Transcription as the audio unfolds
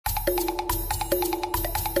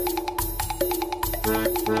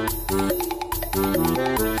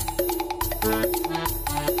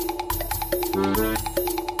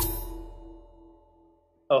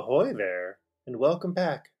Ahoy there, and welcome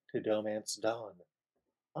back to DohMance Dawn.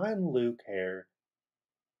 I'm Luke here.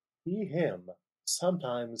 He, him,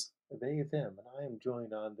 sometimes they, them, and I am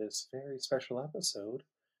joined on this very special episode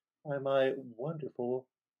by my wonderful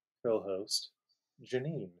co-host,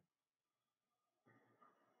 Janine.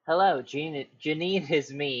 Hello, Janine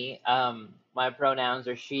is me. My pronouns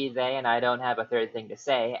are she, they, and I don't have a third thing to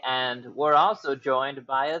say. And we're also joined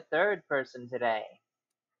by a third person today.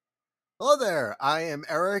 Hello there. I am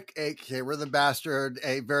Eric, aka Rhythm Bastard,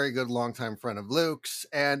 a very good longtime friend of Luke's,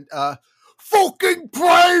 and fucking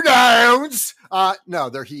pronouns.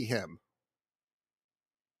 No, they're he, him.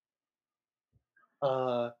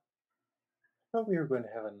 I thought we were going to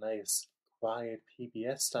have a nice, quiet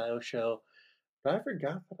PBS style show, but I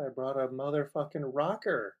forgot that I brought a motherfucking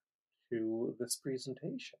rocker to this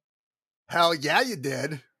presentation. Hell yeah, you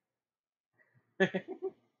did.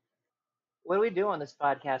 What do we do on this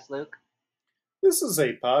podcast, Luke? This is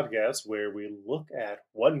a podcast where we look at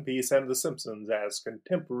One Piece and The Simpsons as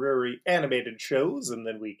contemporary animated shows, and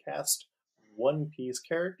then we cast One Piece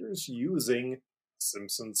characters using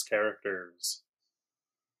Simpsons characters.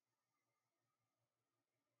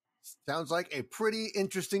 Sounds like a pretty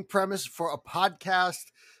interesting premise for a podcast.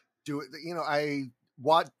 I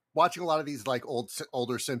watching a lot of these like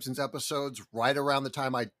older Simpsons episodes right around the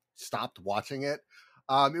time I stopped watching it.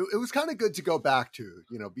 It was kind of good to go back to,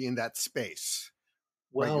 be in that space,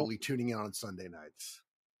 regularly tuning in on Sunday nights.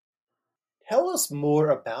 Tell us more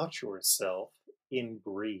about yourself in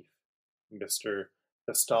brief, Mr.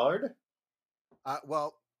 Bastard.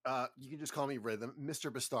 You can just call me Rhythm.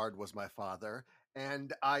 Mr. Bastard was my father,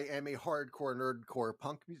 and I am a hardcore nerdcore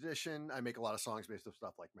punk musician. I make a lot of songs based on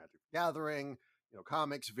stuff like Magic the Gathering,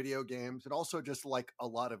 comics, video games, and also just like a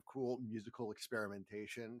lot of cool musical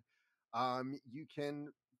experimentation. You can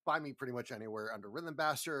find me pretty much anywhere under Rhythm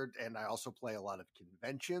Bastard, and I also play a lot of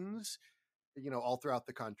conventions, all throughout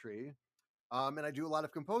the country. And I do a lot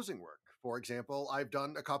of composing work. For example, I've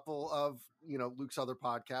done a couple of, Luke's other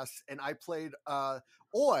podcasts, and I played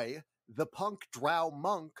Oi, the punk drow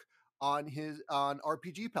monk on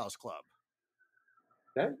RPG Pals Club.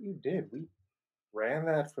 That you did. We ran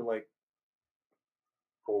that for like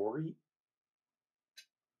 4 years?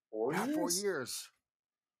 4 years.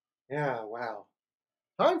 Yeah, wow.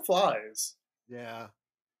 Time flies. Yeah.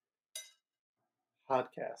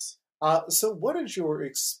 Podcasts. So what is your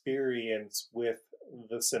experience with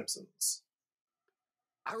The Simpsons?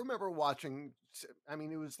 I remember watching,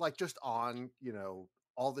 it was like just on,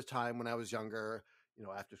 all the time when I was younger,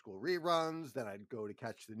 after school reruns. Then I'd go to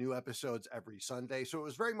catch the new episodes every Sunday. So it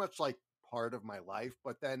was very much like part of my life.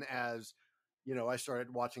 But then as, I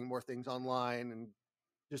started watching more things online and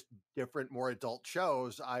just different, more adult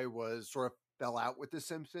shows, I was sort of fell out with The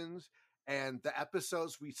Simpsons. And the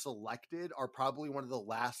episodes we selected are probably one of the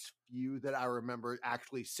last few that I remember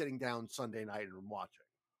actually sitting down Sunday night and watching.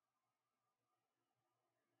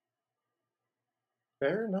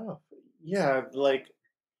 Fair enough. Yeah, like,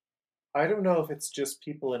 I don't know if it's just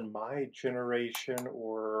people in my generation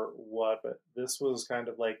or what, but this was kind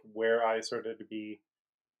of like where I started to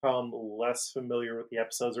become less familiar with the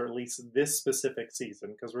episodes, or at least this specific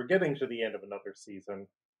season, because we're getting to the end of another season.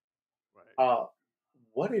 Right.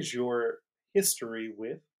 What is your history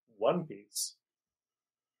with One Piece?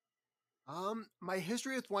 My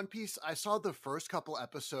history with One Piece, I saw the first couple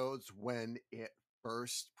episodes when it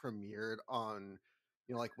first premiered on,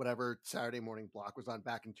 like whatever Saturday morning block was on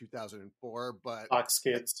back in 2004. But Fox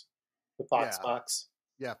Kids, the Fox Box.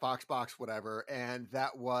 Yeah, Fox Box, whatever. And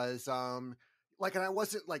that was and I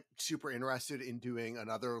wasn't like super interested in doing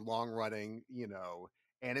another long running,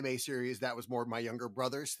 anime series. That was more my younger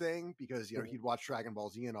brother's thing because, he'd watch Dragon Ball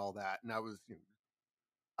Z and all that. And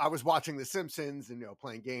I was watching The Simpsons and,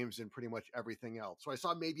 playing games and pretty much everything else. So I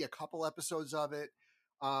saw maybe a couple episodes of it.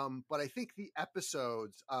 But I think the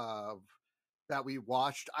episodes that we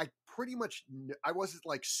watched, I wasn't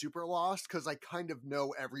like super lost because I kind of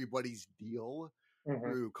know everybody's deal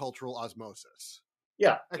through cultural osmosis.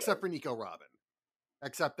 Yeah. Except for Nico Robin.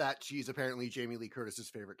 Except that she's apparently Jamie Lee Curtis's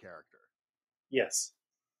favorite character. Yes.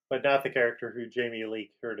 But not the character who Jamie Lee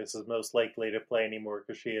Curtis is most likely to play anymore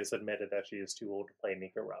because she has admitted that she is too old to play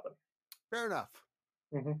Nico Robin. Fair enough.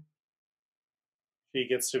 Mm-hmm. She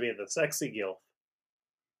gets to be the sexy gilf.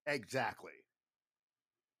 Exactly.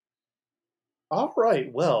 All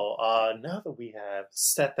right. Well, now that we have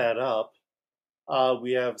set that up,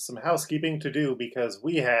 we have some housekeeping to do because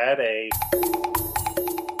we had a...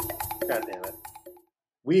 God damn it.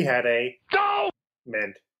 We had a... Go!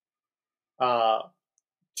 Mint.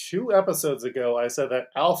 2 episodes ago, I said that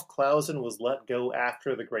Alf Clausen was let go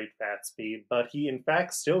after The Great Gatsby, but he in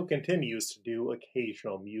fact still continues to do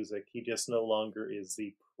occasional music. He just no longer is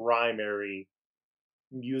the primary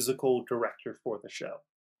musical director for the show.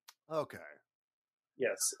 Okay.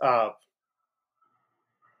 Yes.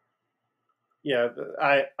 Yeah,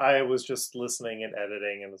 I was just listening and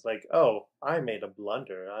editing and was like, oh, I made a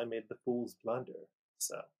blunder. I made the fool's blunder.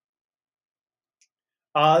 So.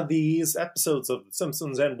 These episodes of The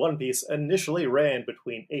Simpsons and One Piece initially ran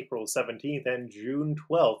between April 17th and June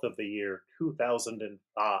 12th of the year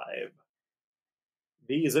 2005.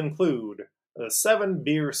 These include The Seven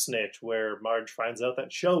Beer Snitch, where Marge finds out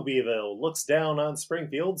that Shelbyville looks down on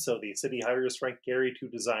Springfield, so the city hires Frank Gehry to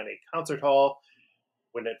design a concert hall.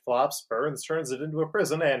 When it flops, Burns turns it into a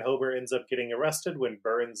prison, and Homer ends up getting arrested when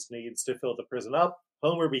Burns needs to fill the prison up.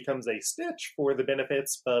 Homer becomes a snitch for the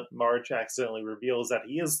benefits, but Marge accidentally reveals that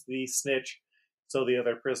he is the snitch, so the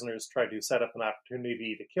other prisoners try to set up an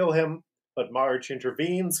opportunity to kill him. But Marge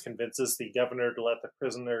intervenes, convinces the governor to let the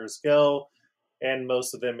prisoners go, and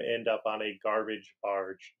most of them end up on a garbage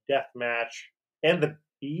barge death match. And the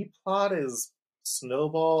B plot is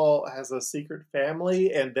Snowball has a secret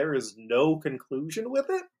family and there is no conclusion with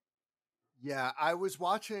it? Yeah, I was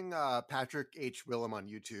watching Patrick H. Willem on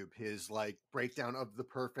YouTube, his like breakdown of the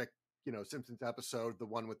perfect, Simpsons episode, the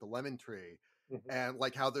one with the lemon tree, Mm-hmm. and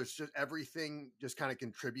like how there's just everything just kind of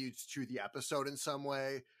contributes to the episode in some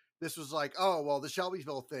way. This was like, oh well, the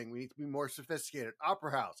Shelbyville thing. We need to be more sophisticated.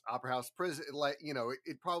 Opera House, prison. Like,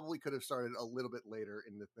 it probably could have started a little bit later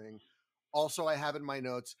in the thing. Also, I have in my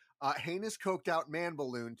notes, heinous coked out man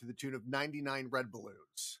balloon to the tune of 99 red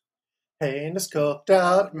balloons. Heinous cooked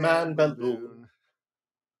out man balloon.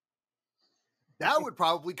 That would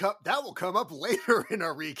probably will come up later in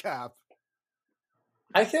our recap.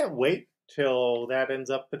 I can't wait till that ends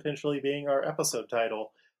up potentially being our episode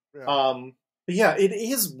title. Yeah. But yeah, it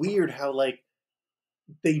is weird how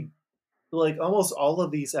they almost all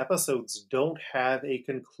of these episodes don't have a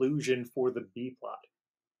conclusion for the B plot.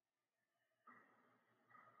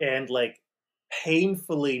 And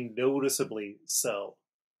painfully noticeably so.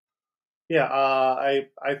 Yeah,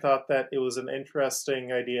 I thought that it was an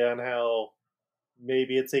interesting idea on how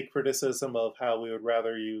maybe it's a criticism of how we would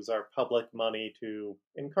rather use our public money to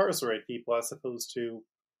incarcerate people as opposed to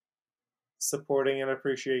supporting an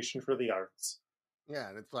appreciation for the arts. Yeah,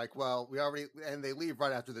 and it's like, well, and they leave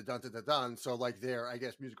right after the dun dun dun dun, so like their, I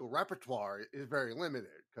guess, musical repertoire is very limited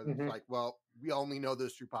because it's like, well, we only know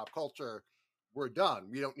this through pop culture. We're done.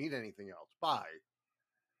 We don't need anything else. Bye.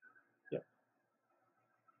 Yeah.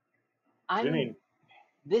 I'm Janine.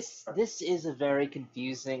 this is a very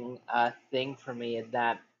confusing thing for me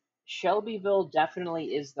that Shelbyville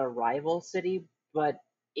definitely is the rival city, but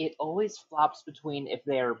it always flops between if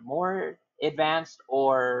they're more advanced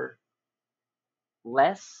or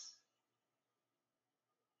less.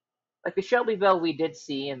 Like the Shelbyville we did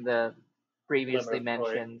see in the previously Lemon, right.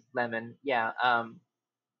 mentioned Lemon, yeah,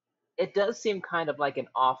 it does seem kind of like an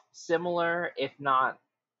similar, if not,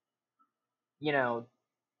 you know,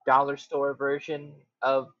 dollar store version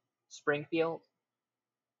of Springfield.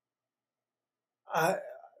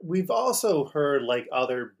 We've also heard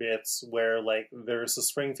other bits where there's a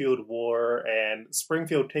Springfield war and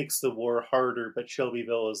Springfield takes the war harder, but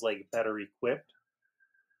Shelbyville is better equipped.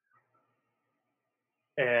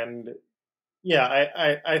 And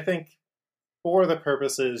yeah, I think for the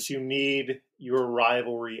purposes you need your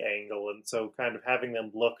rivalry angle, and so kind of having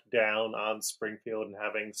them look down on Springfield and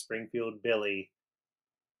having Springfield Billy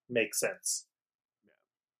makes sense.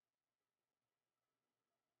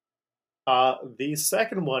 The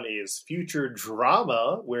second one is future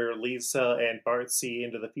drama, where Lisa and Bart see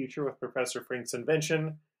into the future with Professor Frink's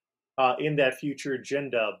invention. In that future,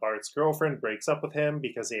 Jinda, Bart's girlfriend, breaks up with him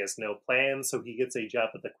because he has no plans, so he gets a job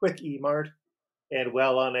at the Quick E Mart. And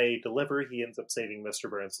while on a delivery, he ends up saving Mr.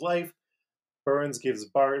 Burns' life. Burns gives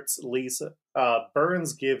Bart Lisa's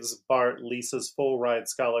full ride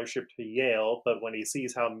scholarship to Yale, but when he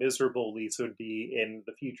sees how miserable Lisa would be in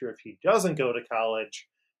the future if she doesn't go to college,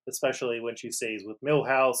 especially when she stays with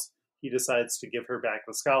Milhouse, he decides to give her back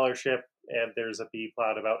the scholarship, and there's a B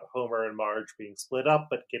plot about Homer and Marge being split up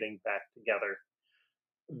but getting back together.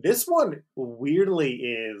 This one weirdly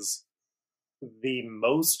is the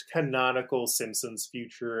most canonical Simpsons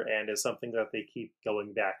future and is something that they keep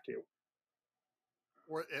going back to.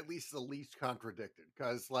 Or at least the least contradicted,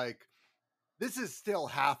 because this is still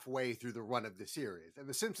halfway through the run of the series, and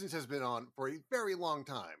The Simpsons has been on for a very long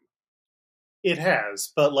time. It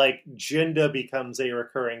has, but Jinda becomes a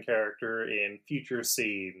recurring character in future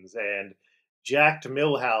scenes, and Jacked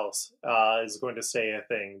Milhouse is going to say a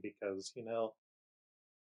thing because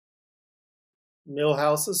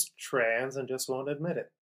Millhouse is trans and just won't admit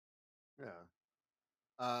it.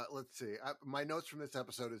 Yeah. Let's see. My notes from this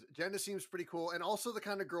episode is Jenna seems pretty cool, and also the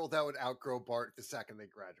kind of girl that would outgrow Bart the second they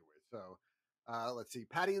graduate. So, let's see.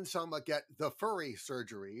 Patty and Selma get the furry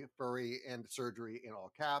and surgery in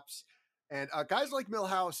all caps. And guys like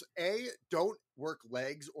Millhouse, don't work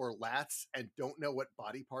legs or lats and don't know what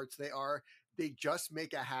body parts they are. They just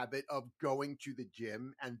make a habit of going to the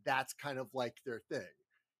gym, and that's kind of like their thing.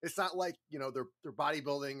 It's not like, they're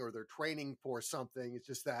bodybuilding or they're training for something. It's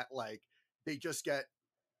just that, like, they just get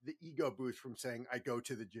the ego boost from saying, I go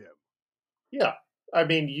to the gym. Yeah. I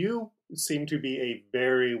mean, you seem to be a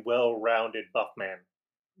very well-rounded buff man.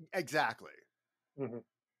 Exactly. Mm-hmm.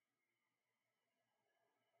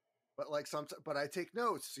 But I take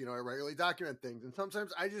notes, I regularly document things, and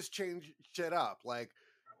sometimes I just change shit up. Like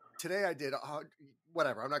today I did,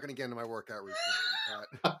 whatever. I'm not going to get into my workout routine,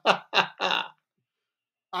 but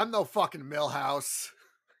I'm no fucking Millhouse.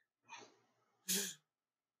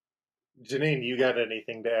 Janine, you got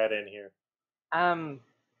anything to add in here?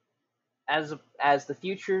 As the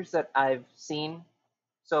futures that I've seen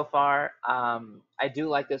so far, I do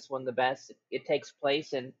like this one the best. It takes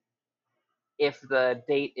place in, if the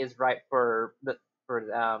date is right for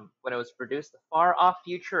when it was produced, the far off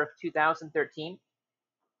future of 2013.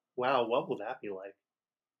 Wow, what will that be like?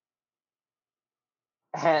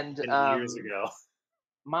 And 10 years ago.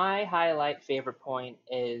 my highlight favorite point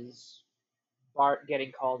is Bart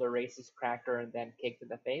getting called a racist cracker and then kicked in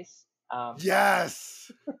the face.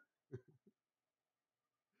 Yes.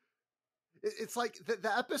 It's like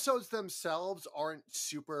the episodes themselves aren't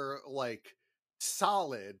super like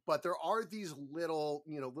solid, but there are these little,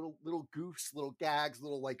 little goofs, little gags,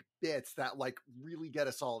 little like bits that like really get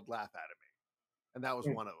a solid laugh out of me, and that was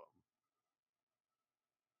one of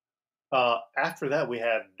them. After that, we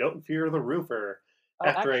had Don't Fear the Roofer. Oh,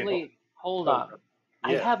 actually, hold on.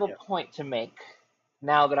 I have a point to make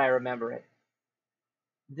now that I remember it.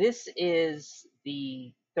 This is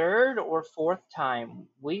the third or fourth time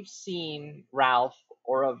we've seen Ralph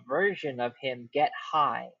or a version of him get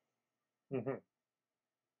high. Mm-hmm.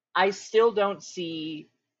 I still don't see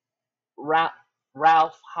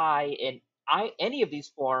Ralph high in any of these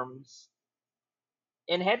forms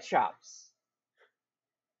in head shops.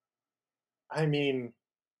 I mean,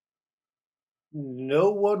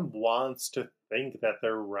 no one wants to think that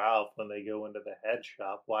they're Ralph when they go into the head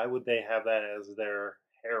shop. Why would they have that as their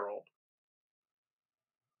herald?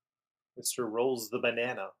 Mr. Rolls the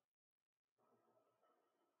Banana.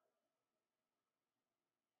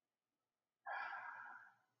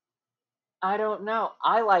 I don't know.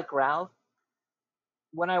 I like Ralph.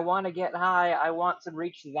 When I want to get high, I want to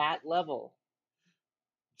reach that level.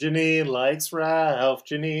 Janine likes Ralph.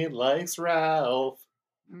 Janine likes Ralph.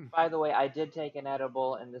 By the way, I did take an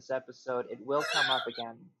edible in this episode. It will come up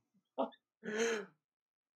again.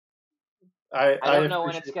 I don't know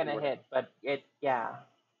when it's gonna hit, but it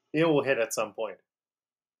will hit at some point.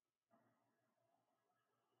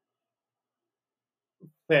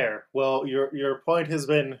 Fair. Well, your point has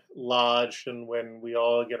been lodged, and when we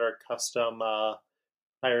all get our custom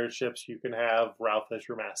pirate ships, you can have Ralph as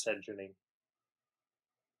your masthead, Janine.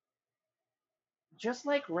 Just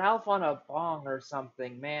like Ralph on a bong or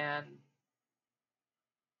something, man.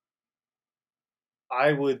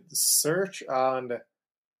 I would search on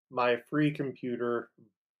my free computer,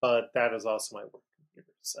 but that is also my work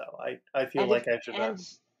computer, so I feel like I should not. And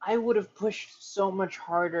I would have pushed so much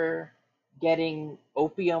harder getting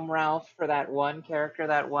Opium Ralph for that one character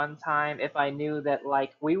that one time if I knew that,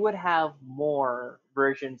 like, we would have more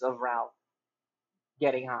versions of Ralph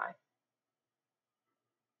getting high.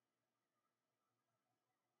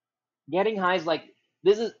 Getting high is like,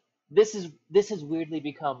 this has weirdly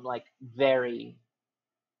become like very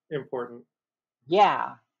Important.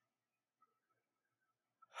 Yeah.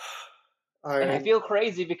 And I mean, feel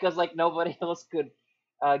crazy because like nobody else could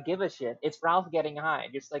give a shit. It's Ralph getting high,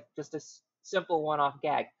 just a simple one-off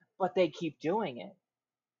gag, but they keep doing it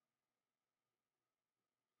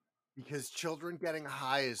because children getting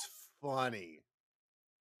high is funny.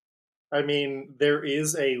 I mean, there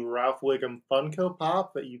is a Ralph Wiggum Funko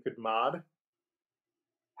Pop that you could mod.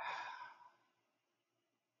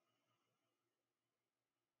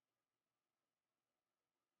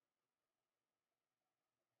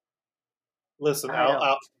 Listen,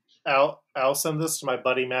 I'll send this to my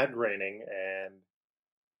buddy Matt Groening, and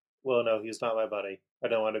well, no, he's not my buddy. I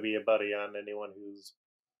don't want to be a buddy on anyone whose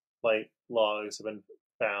flight logs have been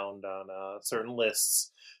found on certain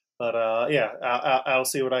lists. But yeah, I'll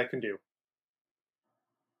see what I can do.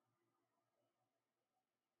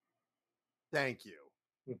 Thank you.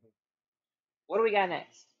 What do we got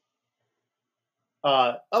next?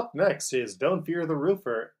 Up next is Don't Fear the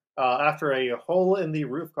Roofer. After a hole in the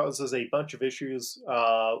roof causes a bunch of issues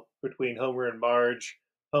between Homer and Marge,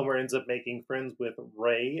 Homer ends up making friends with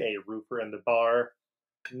Ray, a roofer in the bar.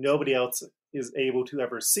 Nobody else is able to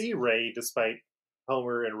ever see Ray, despite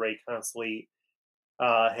Homer and Ray constantly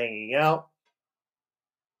hanging out.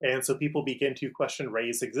 And so people begin to question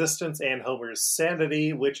Ray's existence and Homer's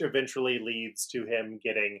sanity, which eventually leads to him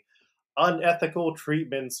getting unethical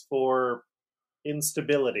treatments for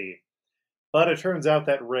instability. But it turns out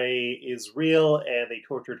that Ray is real and they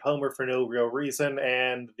tortured Homer for no real reason.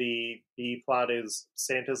 And the B plot is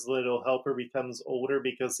Santa's little helper becomes older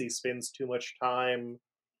because he spends too much time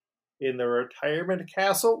in the retirement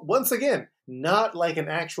castle. Once again, not like an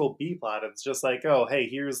actual B plot. It's just like, oh, hey,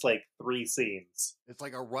 here's like 3 scenes. It's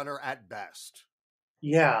like a runner at best.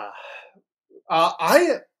 Yeah.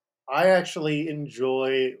 I actually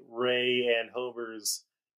enjoy Ray and Homer's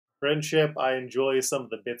friendship. I enjoy some of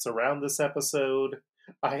the bits around this episode.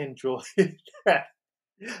 I enjoy that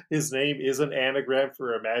his name is an anagram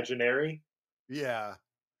for imaginary. Yeah.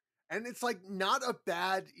 And it's like not a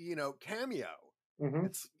bad, cameo. Mm-hmm.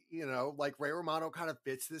 It's, like Ray Romano kind of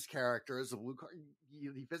fits this character as a blue card.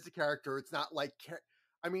 He fits the character. It's not like,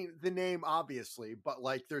 I mean, the name obviously, but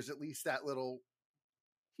like there's at least that little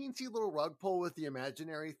teensy little rug pull with the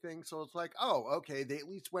imaginary thing. So it's like, oh, okay, they at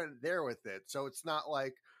least went there with it. So it's not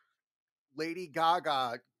like Lady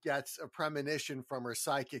Gaga gets a premonition from her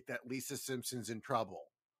psychic that Lisa Simpson's in trouble.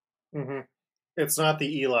 Mm-hmm. It's not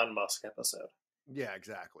the Elon Musk episode. Yeah,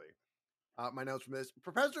 exactly. My notes from this: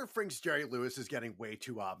 Professor Frink's Jerry Lewis is getting way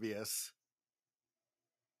too obvious.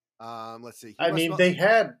 Let's see. They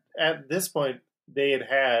had at this point they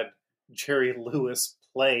had Jerry Lewis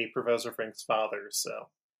play Professor Frink's father, so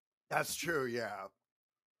that's true. Yeah.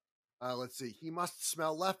 Let's see. He must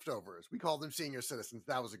smell leftovers. We called them senior citizens.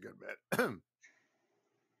 That was a good bit.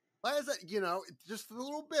 Why is that? Just the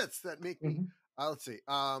little bits that make me. Let's see.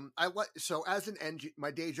 I like so as an my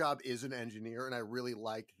day job is an engineer, and I really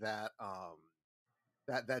like that.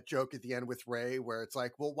 That joke at the end with Ray, where it's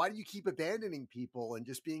like, well, why do you keep abandoning people and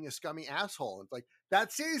just being a scummy asshole? And it's like,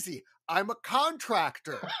 that's easy. I'm a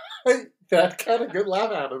contractor. That got a good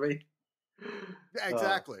laugh out of me. Yeah,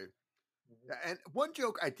 exactly. And one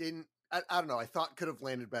joke I don't know, I thought could have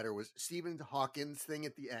landed better was Stephen Hawkins' thing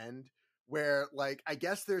at the end, where like I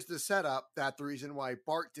guess there's the setup that the reason why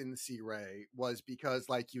Bart didn't see Ray was because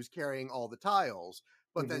like he was carrying all the tiles,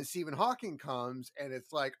 but then Stephen Hawking comes and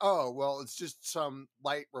it's like, oh well, it's just some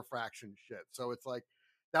light refraction shit. So it's like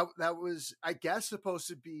that was I guess supposed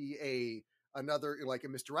to be another like a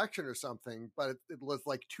misdirection or something, but it was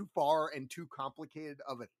like too far and too complicated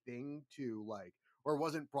of a thing to like, or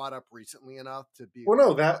wasn't brought up recently enough to be. Well,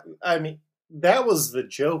 no, that was the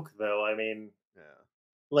joke, though. I mean, yeah.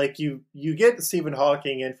 Like you get Stephen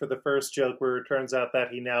Hawking in for the first joke where it turns out that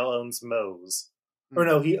he now owns Moe's. Or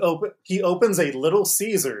no, he opens a Little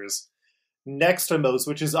Caesars next to Moe's,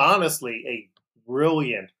 which is honestly a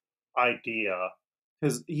brilliant idea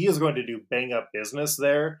because he is going to do bang up business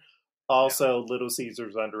there. Also, Little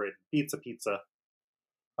Caesars underrated pizza.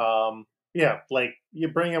 Yeah, like you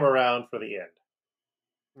bring him around for the end.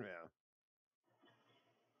 Yeah.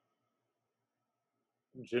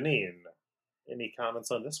 Janine, any comments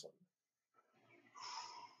on this one?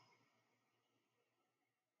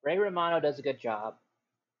 Ray Romano does a good job.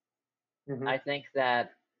 I think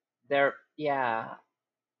that to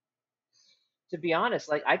be honest,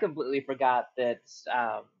 like I completely forgot that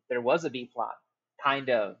there was a B plot, kind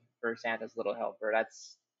of, for Santa's Little Helper.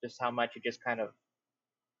 That's just how much it just kind of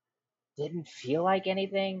didn't feel like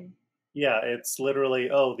anything. Yeah, it's literally,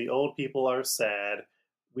 oh, the old people are sad.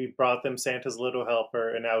 We brought them Santa's Little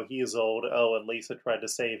Helper, and now he's old. Oh, and Lisa tried to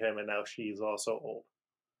save him, and now she's also old.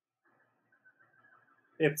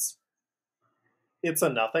 It's a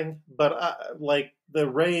nothing, but like the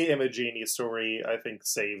Ray Imogene story, I think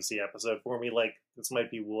saves the episode for me. Like this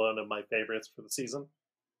might be one of my favorites for the season.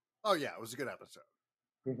 Oh yeah, it was a good episode.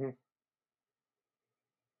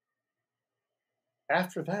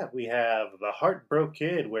 After that, we have The Heartbroken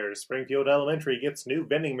Kid, where Springfield Elementary gets new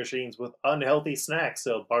vending machines with unhealthy snacks,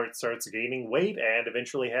 so Bart starts gaining weight and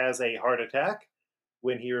eventually has a heart attack.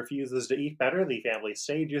 When he refuses to eat better, the family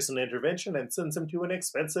stages an intervention and sends him to an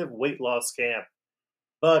expensive weight loss camp.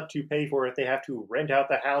 But to pay for it, they have to rent out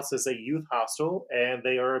the house as a youth hostel, and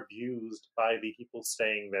they are abused by the people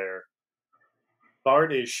staying there.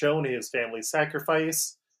 Bart is shown his family's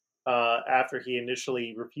sacrifice after he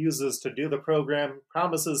initially refuses to do the program,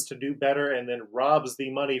 promises to do better, and then robs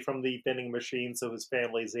the money from the vending machine so his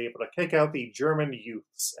family is able to kick out the German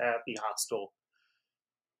youths at the hostel.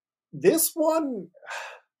 This one,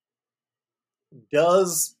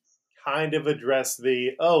 does kind of address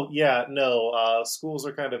the, oh, yeah, no, schools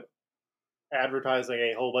are kind of advertising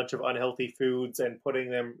a whole bunch of unhealthy foods and putting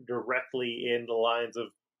them directly in the lines of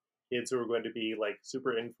kids who are going to be like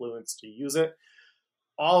super influenced to use it.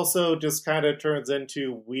 Also, just kind of turns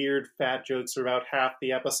into weird fat jokes for about half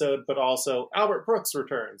the episode, but also Albert Brooks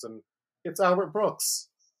returns, and it's Albert Brooks.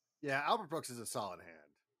 Yeah, Albert Brooks is a solid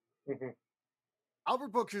hand. Mm-hmm. Albert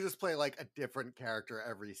Brooks should just play like a different character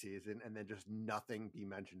every season and then just nothing be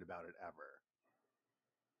mentioned about it ever.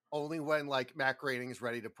 Only when like Matt Groening is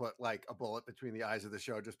ready to put like a bullet between the eyes of the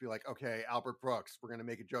show, just be like, okay, Albert Brooks, we're gonna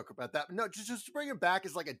make a joke about that. But no, just bring him back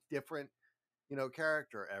as like a different,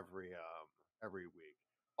 character every week.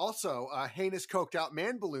 Also, heinous coked out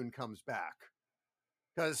man balloon comes back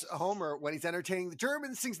because Homer, when he's entertaining the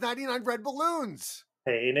Germans, sings 99 Red Balloons.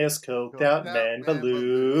 Heinous coked out man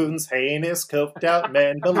balloons. Heinous coked out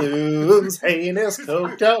man balloons. Heinous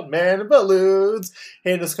coked out man balloons.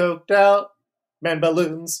 Heinous coked out man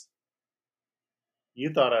balloons.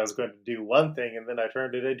 You thought I was going to do one thing, and then I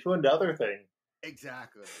turned it into another thing.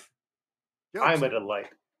 Exactly. I'm a delight.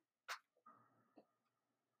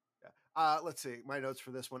 Let's see, my notes for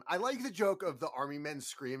this one. I like the joke of the army men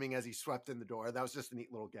screaming as he swept in the door. That was just a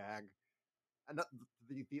neat little gag. And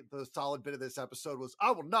the solid bit of this episode was,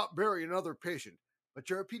 I will not bury another patient, but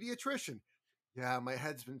you're a pediatrician. Yeah, my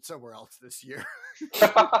head's been somewhere else this year.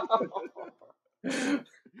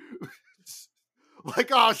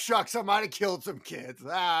 Like, oh, shucks, I might have killed some kids.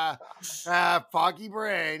 Foggy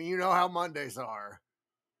brain. You know how Mondays are.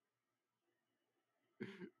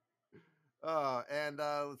 And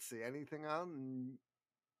let's see, anything on?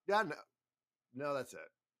 Yeah, no, that's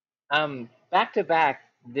it. Back to back,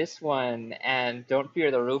 this one and Don't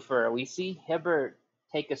Fear the Roofer, we see Hibbert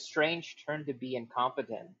take a strange turn to be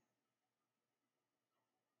incompetent.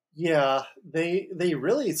 Yeah, they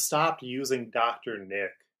really stopped using Dr.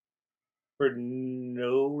 Nick for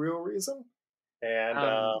no real reason. And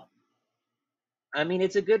I mean,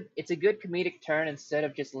 it's a good comedic turn instead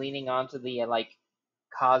of just leaning onto the like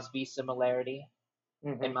Cosby similarity,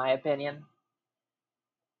 in my opinion.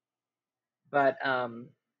 But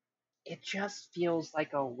it just feels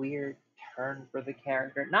like a weird turn for the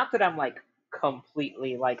character. Not that I'm like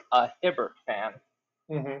completely like a Hibbert fan.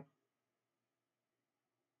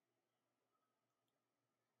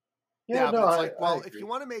 Yeah, no, but it's like, well, if you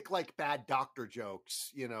want to make like bad doctor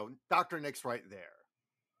jokes, Dr. Nick's right there.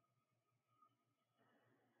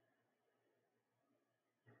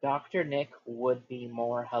 Dr. Nick would be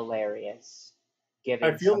more hilarious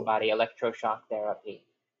giving somebody electroshock therapy.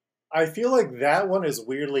 I feel like that one is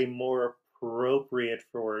weirdly more appropriate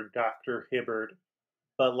for Dr. Hibbert,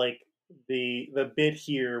 but like the bit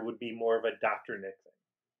here would be more of a Dr. Nick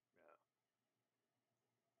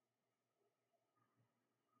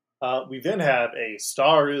thing. We then have A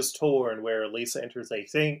Star is Torn, where Lisa enters a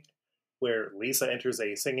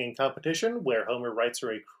singing competition, where Homer writes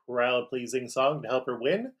her a crowd-pleasing song to help her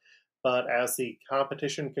win. But as the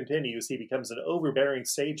competition continues, he becomes an overbearing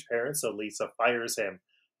stage parent, so Lisa fires him.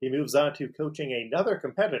 He moves on to coaching another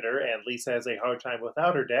competitor, and Lisa has a hard time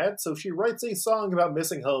without her dad, so she writes a song about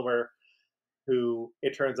missing Homer, who,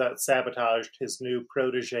 it turns out, sabotaged his new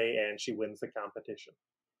protege, and she wins the competition.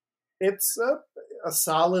 It's a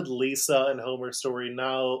solid Lisa and Homer story.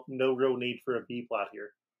 Now, no real need for a B-plot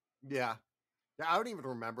here. Yeah. I don't even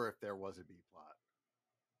remember if there was a B-plot.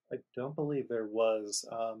 I don't believe there was.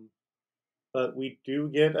 But we do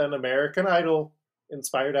get an American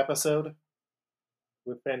Idol-inspired episode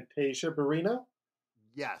with Fantasia Barrino.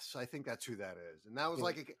 Yes, I think that's who that is. And that was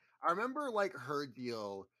like, I remember like her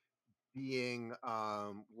deal being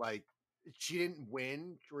like, she didn't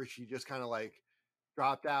win, or she just kind of like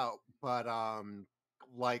dropped out. But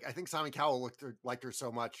like, I think Simon Cowell liked her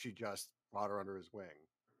so much, she just brought her under his wing.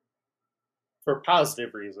 For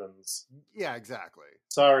positive reasons. Yeah, exactly.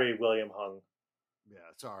 Sorry, William Hung. Yeah,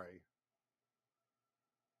 sorry.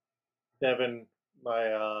 Devin,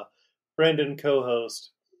 my friend and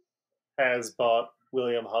co-host, has bought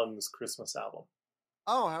William Hung's Christmas album.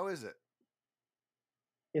 Oh, how is it?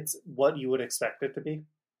 It's what you would expect it to be.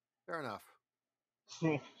 Fair enough.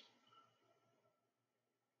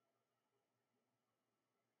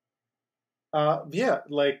 Yeah,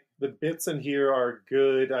 like the bits in here are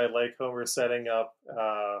good. I like Homer setting up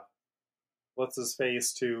what's his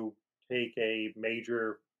face to take a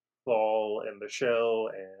major fall in the show,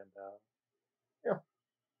 and yeah.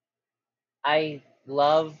 I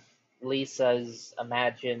love Lisa's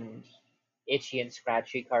imagined Itchy and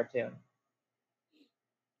Scratchy cartoon.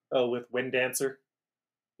 Oh, with Wind Dancer?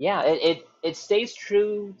 Yeah, it stays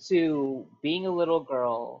true to being a little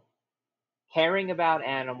girl, caring about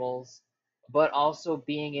animals, but also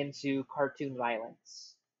being into cartoon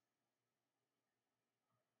violence.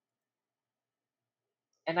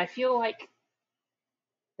 And I feel like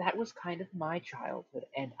that was kind of my childhood,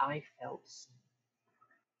 and I felt seen.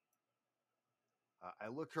 I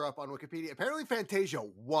looked her up on Wikipedia. Apparently, Fantasia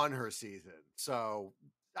won her season, so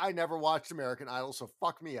I never watched American Idol. So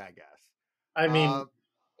fuck me, I guess. I mean,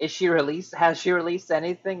 Is she released? Has she released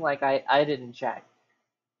anything? Like I didn't check.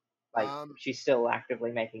 Like she's still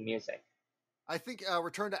actively making music. I think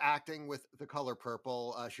return to acting with The Color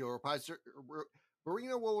Purple. She'll reprise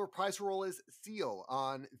Marina will reprise her role as Seal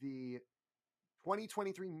on the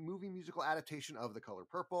 2023 movie musical adaptation of The Color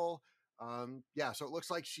Purple. Yeah, so it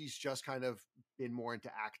looks like she's just kind of been more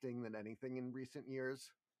into acting than anything in recent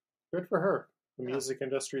years. good for her. The music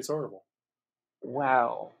industry is horrible.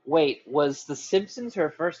 Wow. Wait, was The Simpsons her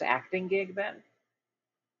first acting gig then?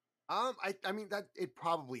 I mean that it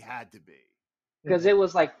probably had to be. Because it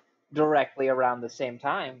was like directly around the same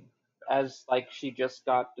time as like she just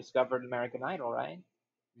got discovered American Idol, right?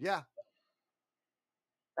 Yeah.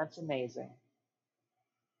 That's amazing.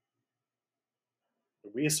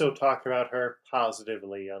 We still talk about her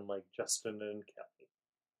positively, unlike Justin and Kelly.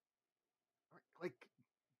 Like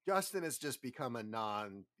Justin has just become a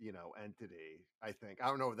entity, I think. I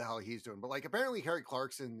don't know what the hell he's doing, but like apparently Harry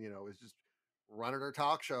Clarkson, is just running her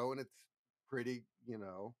talk show and it's pretty,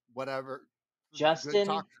 whatever. Justin, good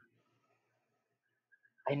talk.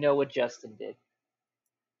 I know what Justin did.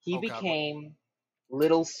 He became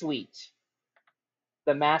Little Sweet,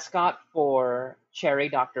 the mascot for Cherry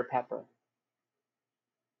Dr. Pepper.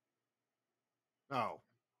 Oh.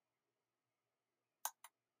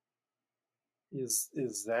 Is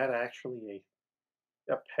that actually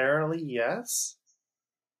a... Apparently, yes.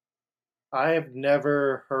 I have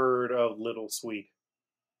never heard of Little Sweet.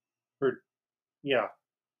 Yeah.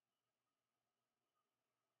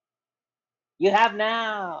 You have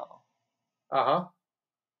now. Uh-huh.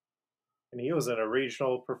 And he was in a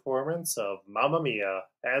regional performance of Mamma Mia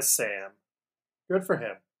as Sam. Good for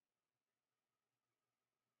him.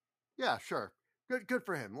 Yeah, sure. Good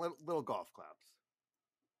for him. Little golf claps.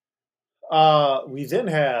 We then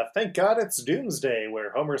have Thank God It's Doomsday,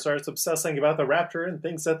 where Homer starts obsessing about the Raptor and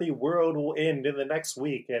thinks that the world will end in the next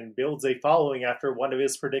week and builds a following after one of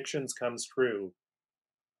his predictions comes true.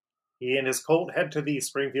 He and his cult head to the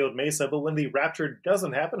Springfield Mesa, but when the Rapture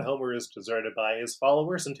doesn't happen, Homer is deserted by his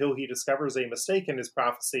followers until he discovers a mistake in his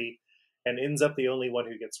prophecy and ends up the only one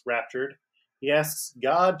who gets raptured. He asks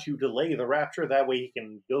God to delay the rapture, that way he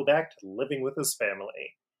can go back to living with his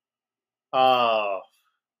family.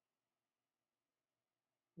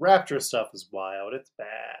 Rapture stuff is wild. It's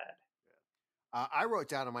bad. I wrote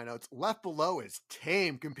down in my notes, Left Below is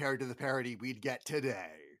tame compared to the parody we'd get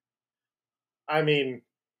today. I mean,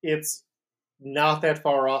 it's not that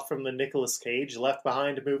far off from the Nicolas Cage Left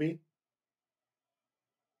Behind movie.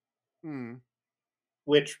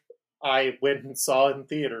 Which I went and saw in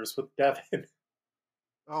theaters with Devin.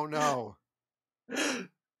 Oh, no.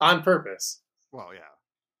 On purpose. Well, yeah.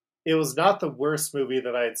 It was not the worst movie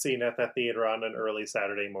that I had seen at that theater on an early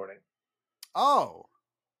Saturday morning. Oh.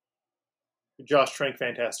 Josh Trank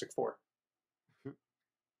Fantastic Four.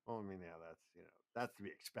 Well, I mean, yeah, that's to be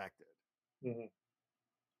expected. Mm-hmm.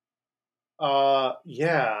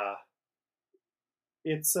 Yeah.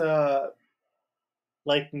 It's,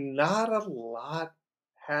 like, not a lot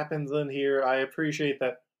happens in here. I appreciate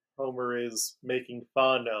that Homer is making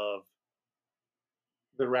fun of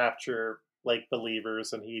the Rapture, like,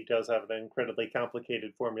 believers, and he does have an incredibly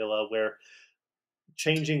complicated formula where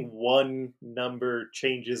changing one number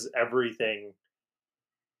changes everything,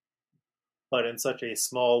 but in such a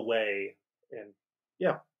small way. And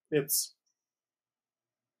yeah, it is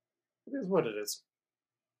what it is.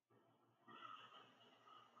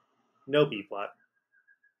 No B plot.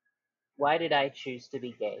 Why did I choose to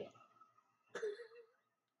be gay?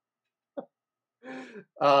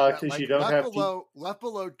 Because you don't have Left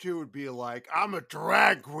Below 2 would be like, I'm a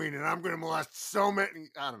drag queen and I'm going to molest so many.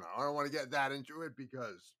 I don't know. I don't want to get that into it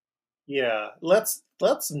because. Yeah, let's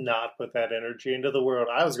not put that energy into the world.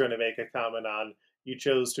 I was going to make a comment on you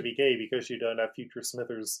chose to be gay because you don't have Future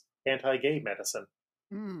Smithers anti-gay medicine.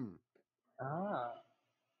 Ah.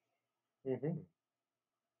 Mm-hmm.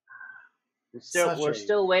 We're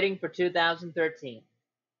still waiting for 2013.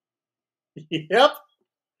 Yep.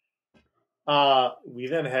 We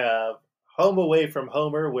then have Home Away from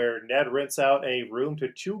Homer, where Ned rents out a room to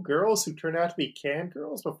two girls who turn out to be can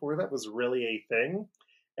girls before that was really a thing,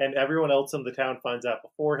 and everyone else in the town finds out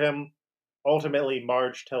before him. Ultimately,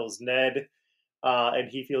 Marge tells Ned, and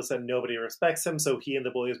he feels that nobody respects him, so he and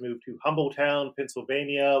the boys move to Humbletown,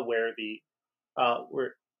 Pennsylvania, where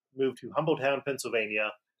move to Humbletown,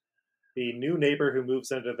 Pennsylvania. The new neighbor who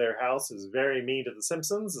moves into their house is very mean to the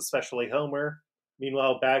Simpsons, especially Homer.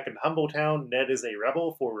 Meanwhile, back in Humbletown, Ned is a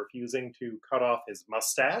rebel for refusing to cut off his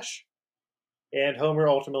mustache. And Homer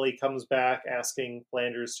ultimately comes back asking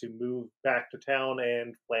Flanders to move back to town,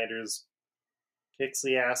 and Flanders kicks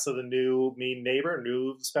the ass of the new mean neighbor and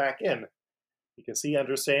moves back in because he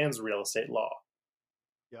understands real estate law.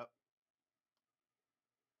 Yep.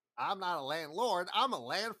 I'm not a landlord. I'm a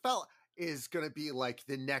land fella is going to be like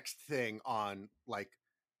the next thing on like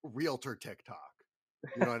realtor TikTok.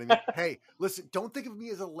 You know what I mean? Hey, listen, don't think of me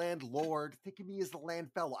as a landlord. Think of me as the land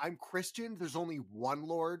fella. I'm Christian. There's only one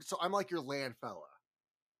Lord. So I'm like your land fella.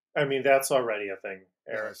 I mean, that's already a thing,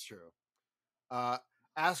 Yeah, Eric. that's true.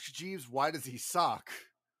 Ask Jeeves, why does he suck?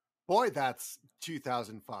 Boy, that's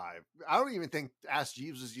 2005. I don't even think Ask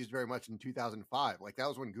Jeeves was used very much in 2005. Like that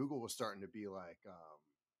was when Google was starting to be like,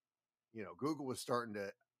 Google was starting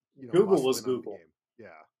to, Google was muscle in on the Google. game.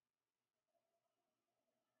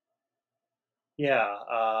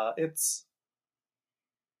 Yeah, it's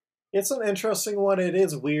an interesting one. It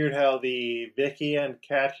is weird how the Vicky and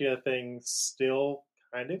Katya thing still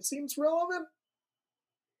kind of seems relevant.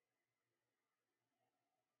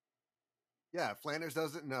 Yeah, Flanders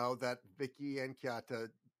doesn't know that Vicky and Kiata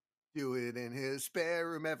do it in his spare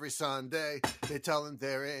room every Sunday. They tell him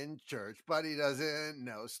they're in church, but he doesn't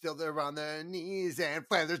know. Still, they're on their knees, and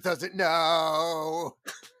Flanders doesn't know.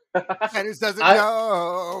 Flanders doesn't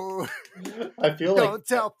know. I feel Don't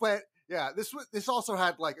tell Flanders. Yeah, this also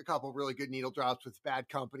had like a couple really good needle drops with Bad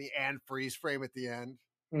Company and Freeze Frame at the end.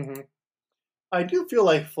 Mm-hmm. I do feel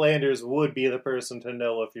like Flanders would be the person to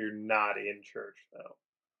know if you're not in church, though.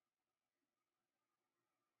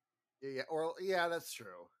 Yeah, that's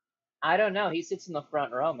true. I don't know. He sits in the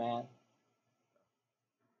front row, man.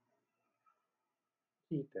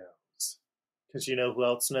 He knows. Because you know who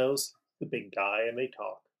else knows? The big guy, and they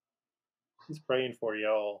talk. He's praying for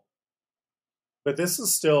y'all. But this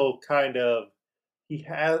is still kind of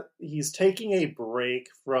he's taking a break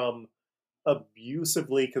from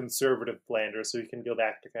abusively conservative Flanders so he can go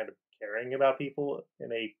back to kind of caring about people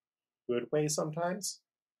in a good way sometimes.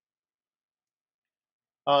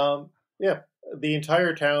 Yeah, the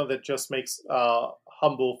entire town that just makes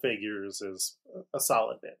humble figures is a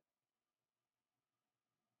solid bit.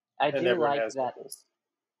 I And do never like has that. bubbles.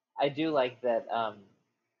 I do like that.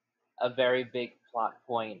 A very big plot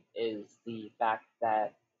point is the fact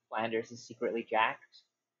that Flanders is secretly jacked.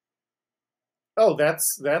 Oh,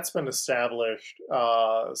 that's been established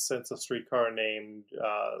since a streetcar named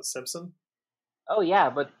Simpson. Oh yeah,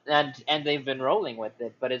 but and they've been rolling with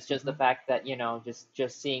it, but it's just the Mm-hmm. fact that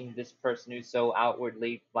just seeing this person who's so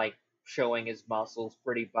outwardly like showing his muscles,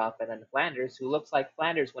 pretty buff, and then Flanders, who looks like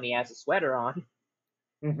Flanders when he has a sweater on,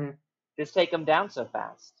 Mm-hmm. just take him down so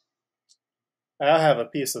fast. I'll have a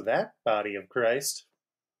piece of that body of Christ.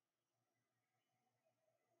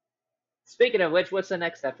 Speaking of which, what's the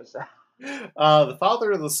next episode? The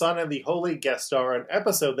Father, the Son, and the Holy Guest Star, an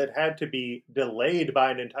episode that had to be delayed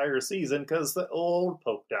by an entire season because the old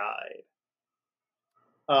Pope died.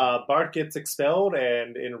 Bart gets expelled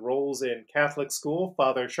and enrolls in Catholic school.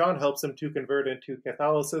 Father Sean helps him to convert into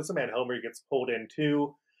Catholicism, and Homer gets pulled in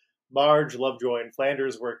too. Marge, Lovejoy, and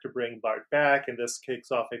Flanders work to bring Bart back, and this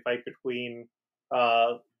kicks off a fight between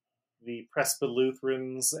the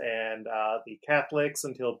Presbyterians and the Catholics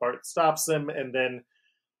until Bart stops them, and then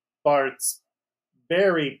Bart's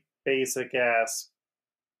very basic ass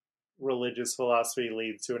religious philosophy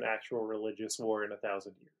leads to an actual religious war in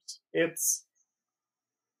 1,000 years.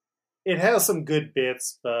 It has some good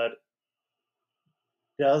bits, but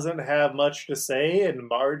doesn't have much to say, and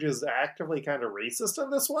Marge is actively kind of racist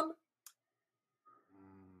in this one.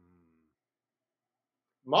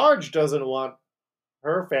 Marge doesn't want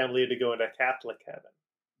her family to go into Catholic heaven.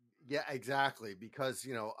 Yeah, exactly. Because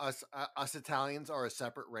us Italians are a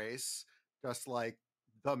separate race, just like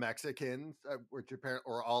the Mexicans, which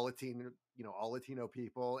or all Latino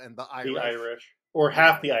people, and the Irish. The Irish, or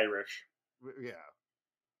half the Irish. Yeah.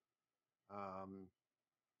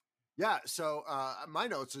 Yeah. So my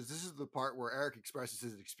notes is this is the part where Eric expresses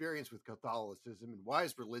his experience with Catholicism and why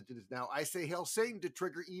his religion is now I say hail Satan to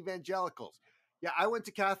trigger evangelicals. Yeah, I went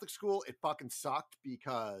to Catholic school. It fucking sucked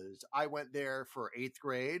because I went there for 8th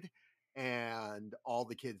grade and all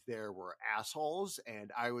the kids there were assholes and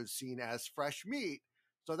I was seen as fresh meat.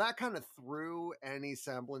 So that kind of threw any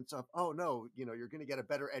semblance of, oh no, you're going to get a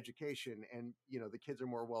better education and, the kids are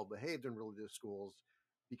more well behaved in religious schools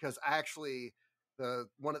because a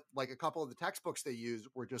couple of the textbooks they used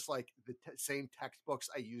were just like the same textbooks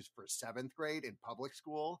I used for 7th grade in public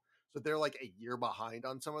school. So they're like a year behind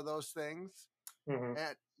on some of those things. Mhm.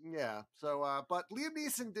 And yeah, so but Liam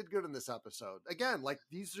Neeson did good in this episode. Again, like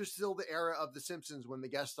these are still the era of The Simpsons when the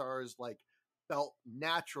guest stars like felt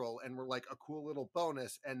natural and were like a cool little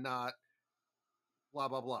bonus and not blah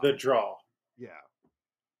blah blah. The draw. Yeah.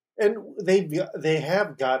 And they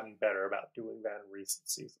have gotten better about doing that in recent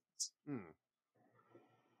seasons. Mm.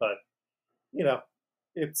 But, you know,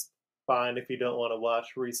 it's fine if you don't want to watch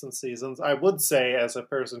recent seasons. I would say, as a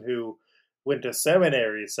person who went to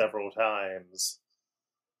seminary several times,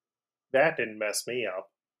 that didn't mess me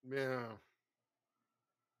up. Yeah.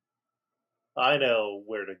 I know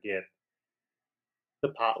where to get the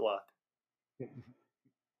potluck.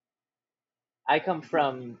 I come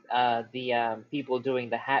from the people doing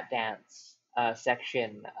the hat dance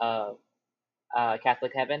section of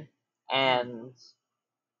Catholic Heaven, and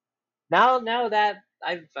now that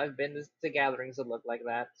I've been to gatherings that look like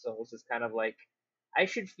that, so it's just kind of like I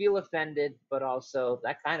should feel offended, but also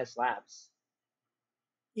that kind of slaps.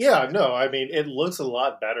 Yeah, no, I mean, it looks a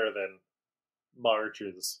lot better than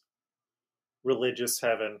Marge's religious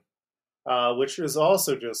heaven, which is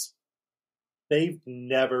also just, they've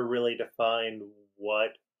never really defined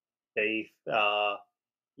what faith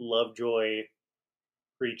Lovejoy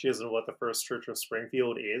preaches and what the First Church of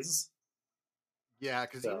Springfield is. Yeah,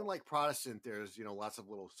 because So, even like Protestant, there's lots of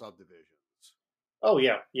little subdivisions. oh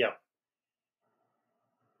yeah, yeah.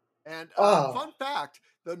 And Oh, fun fact,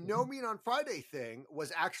 the No Meat on Friday thing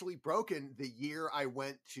was actually broken the year I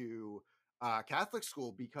went to Catholic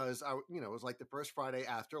school because it was like the first Friday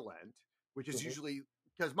after Lent, which is mhm. usually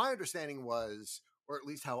because my understanding was, or at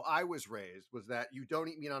least how I was raised, was that you don't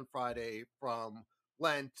eat meat on Friday from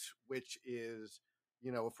Lent, which is a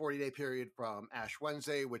 40-day period from Ash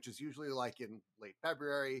Wednesday, which is usually like in late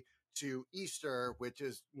February, to Easter, which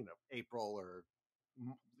is April or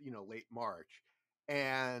late March.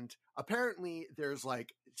 And apparently there's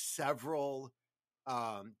like several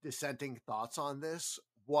dissenting thoughts on this.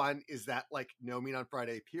 One is that like no meat on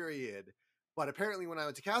Friday period, but apparently when I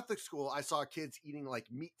went to Catholic school I saw kids eating like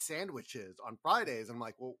meat sandwiches on Fridays. I'm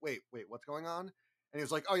like, well, wait, what's going on? And he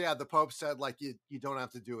was like, oh yeah, the Pope said like you don't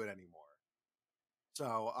have to do it anymore.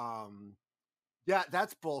 So yeah,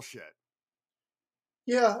 that's bullshit.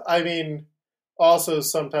 Yeah, I mean, also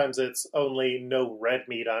sometimes it's only no red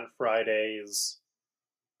meat on Fridays,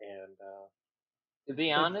 and To be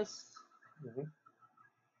it, honest, mhm.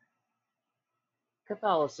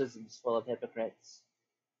 Catholicism's full of hypocrites.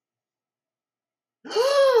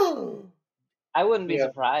 I wouldn't be Yeah,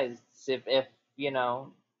 surprised if you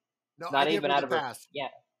know, No, I not give even her out the of pass. yeah.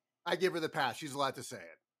 I give her the pass. She's allowed to say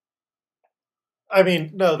it. I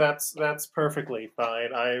mean, no, that's perfectly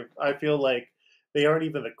fine. I feel like they aren't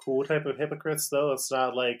even the cool type of hypocrites, though. It's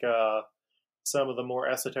not like some of the more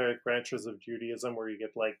esoteric branches of Judaism where you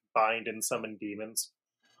get like bind and summon demons.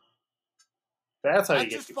 That's how you That's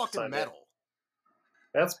get just people fucking signed in. metal.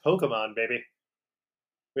 That's Pokemon, baby,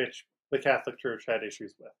 which the Catholic Church had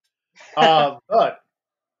issues with. But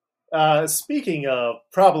speaking of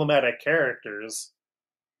problematic characters,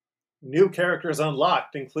 new characters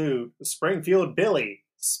unlocked include Springfield Billy,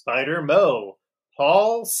 Spider Mo,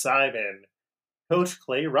 Paul Simon, Coach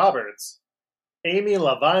Clay Roberts, Amy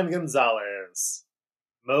Levine Gonzalez,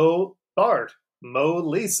 Mo Bart, Mo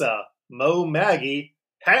Lisa, Mo Maggie,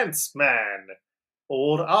 Pants Man,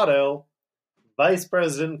 Old Otto, Vice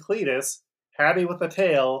President Cletus, Patty with a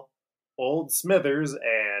Tail, Old Smithers,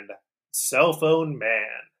 and Cell Phone Man.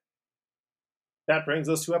 That brings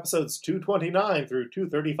us to episodes 229 through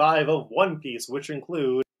 235 of One Piece, which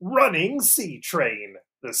include Running Sea Train,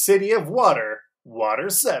 The City of Water, Water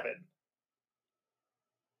 7.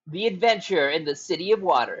 The adventure in the City of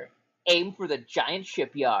Water. Aim for the giant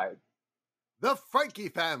shipyard. The Frankie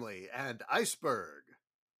Family and Iceberg.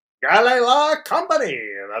 Galila Company,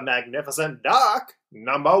 The Magnificent Dock,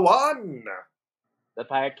 number 1. The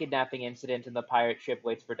pirate kidnapping incident and the pirate ship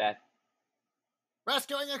waits for death.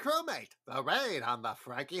 Rescuing a crewmate. The raid on the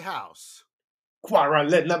Frankie house.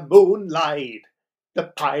 Quarrel in the moonlight.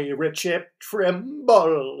 The pirate ship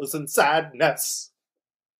trembles in sadness.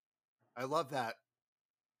 I love that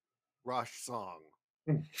Rush song.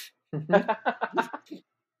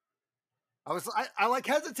 I like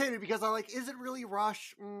hesitated because I like, is it really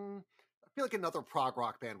Rush? I feel like another prog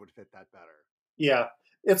rock band would fit that better. Yeah,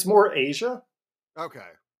 it's more Asia. Okay.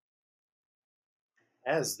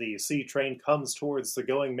 As the sea train comes towards the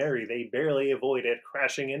Going Merry, they barely avoid it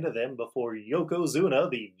crashing into them before Yokozuna,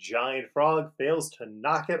 the giant frog, fails to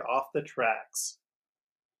knock it off the tracks.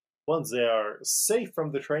 Once they are safe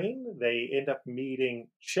from the train, they end up meeting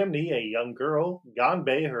Chimney, a young girl,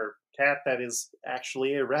 Ganbei, her cat that is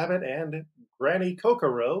actually a rabbit, and Granny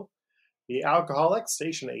Kokoro, the alcoholic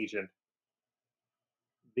station agent.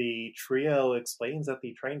 the trio explains that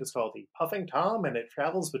the train is called the Puffing Tom and it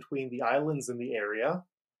travels between the islands in the area.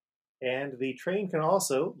 And the train can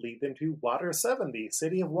also lead them to Water 7, the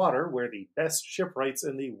city of water where the best shipwrights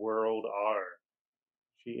in the world are.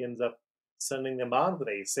 She ends up sending them on with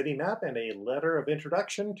a city map and a letter of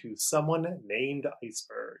introduction to someone named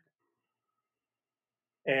Iceberg.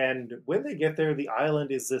 And when they get there, the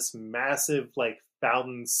island is this massive, like,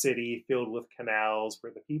 fountain city filled with canals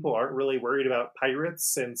where the people aren't really worried about pirates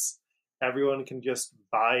since everyone can just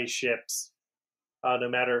buy ships no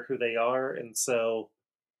matter who they are. And so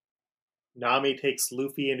Nami takes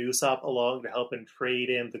Luffy and Usopp along to help him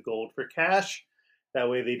trade in the gold for cash. That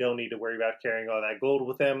way they don't need to worry about carrying all that gold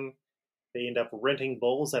with them. They end up renting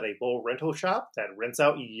bowls at a bowl rental shop that rents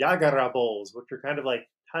out Yagara bowls, which are kind of like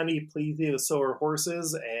tiny plesiosaur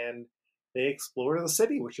horses, and they explore the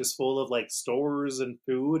city, which is full of like stores and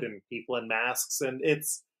food and people in masks, and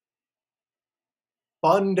it's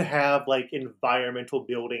fun to have like environmental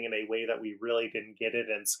building in a way that we really didn't get it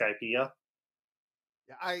in Skypiea.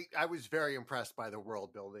 Yeah, I was very impressed by the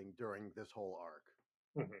world building during this whole arc.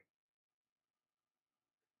 Mm-hmm.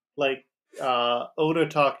 Like, Oda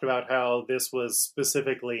talked about how this was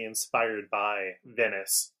specifically inspired by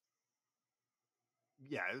Venice.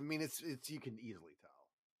 Yeah, I mean, it's you can easily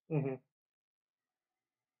tell. Mm-hmm.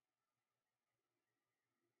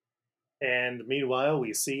 And meanwhile,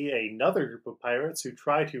 we see another group of pirates who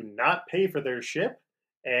try to not pay for their ship,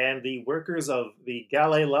 and the workers of the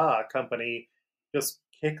Galela company just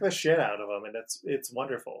kick the shit out of them, and it's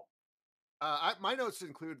wonderful. My notes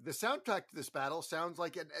include the soundtrack to this battle sounds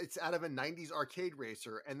like it's out of a 90s arcade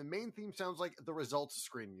racer, and the main theme sounds like the results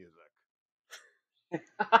screen music.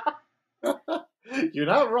 You're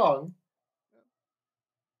not wrong.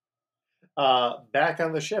 Back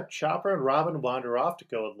on the ship, Chopper and Robin wander off to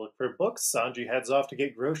go and look for books. Sanji heads off to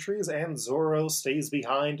get groceries, and Zoro stays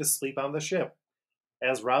behind to sleep on the ship.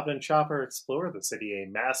 As Robin and Chopper explore the city, a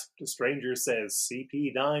masked stranger says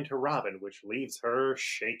CP9 to Robin, which leaves her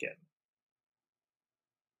shaken.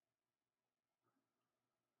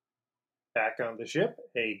 Back on the ship,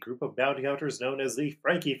 a group of bounty hunters known as the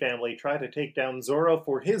Frankie family try to take down Zoro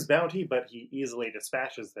for his bounty, but he easily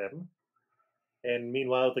dispatches them. And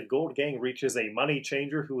meanwhile, the Gold Gang reaches a money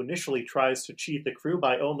changer who initially tries to cheat the crew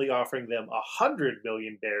by only offering them 100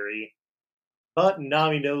 million berry. But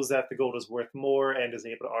Nami knows that the gold is worth more and is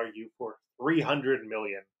able to argue for 300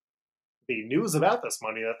 million. The news about this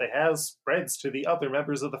money that they have spreads to the other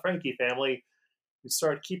members of the Frankie family, who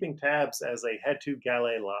start keeping tabs as they head to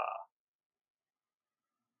Galela.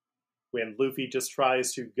 When Luffy just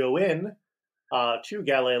tries to go in to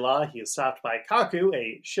Galela, he is stopped by Kaku,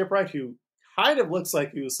 a shipwright who kind of looks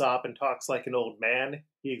like Usopp and talks like an old man.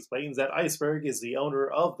 He explains that Iceberg is the owner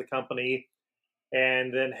of the company,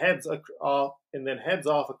 and then heads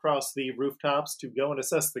off across the rooftops to go and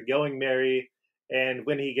assess the Going Merry. And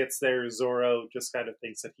when he gets there, Zoro just kind of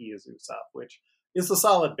thinks that he is Usopp, which is a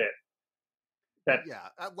solid bit. That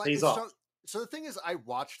pays off. So the thing is, I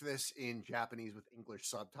watched this in Japanese with English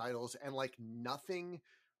subtitles, and like nothing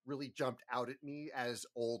really jumped out at me as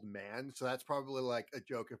old man. So that's probably like a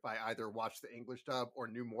joke. If I either watched the English dub or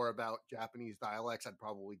knew more about Japanese dialects, I'd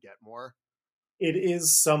probably get more. It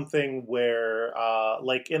is something where,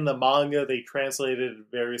 like in the manga, they translated it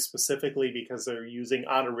very specifically because they're using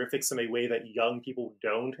honorifics in a way that young people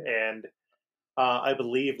don't. And I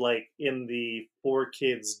believe, like in the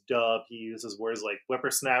 4Kids dub, he uses words like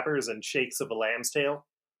whippersnappers and shakes of a lamb's tail.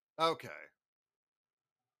 Okay.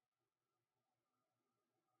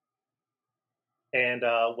 And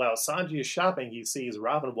while Sanji is shopping, he sees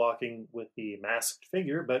Robin walking with the masked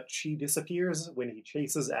figure, but she disappears when he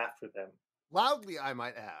chases after them. Loudly, I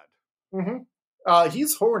might add. Mm-hmm.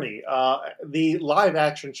 He's horny. The live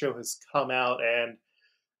action show has come out, and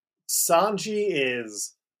Sanji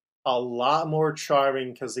is a lot more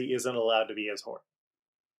charming because he isn't allowed to be as horny.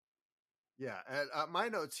 Yeah, and my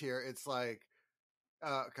notes here, it's like,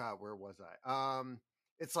 God, where was I?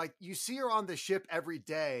 It's like you see her on the ship every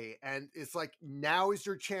day, and it's like now is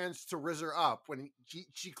your chance to rizz her up when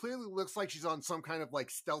she clearly looks like she's on some kind of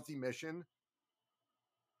like stealthy mission.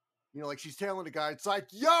 You know, like she's tailing a guy. It's like,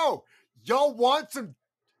 yo want some?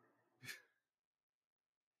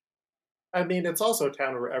 I mean, it's also a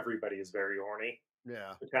town where everybody is very horny.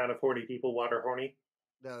 Yeah, the town of horny people want her horny.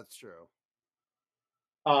 Yeah, that's true.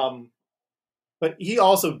 But he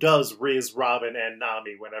also does rizz Robin and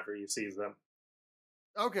Nami whenever he sees them.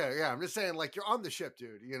 Okay, yeah, I'm just saying, like, you're on the ship,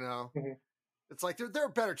 dude, you know? Mm-hmm. It's like, there are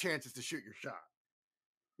better chances to shoot your shot.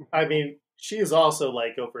 I mean, she is also,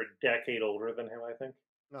 like, over a decade older than him, I think.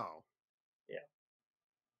 No. Yeah.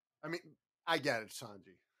 I mean, I get it,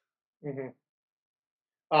 Sanji.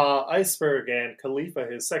 Mm-hmm. Iceberg and Khalifa,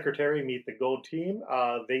 his secretary, meet the Gold Team.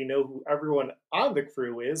 They know who everyone on the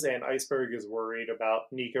crew is, and Iceberg is worried about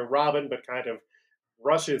Nika Robin, but kind of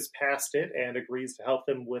rushes past it and agrees to help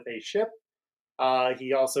them with a ship.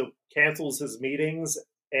 He also cancels his meetings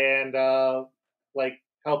and like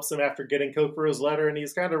helps him after getting Kokoro's letter, and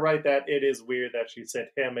he's kind of right that it is weird that she sent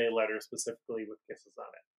him a letter specifically with kisses on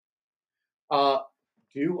it.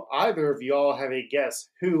 Do either of y'all have a guess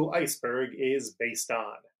who Iceberg is based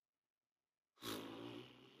on?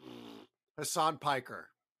 Hassan Piker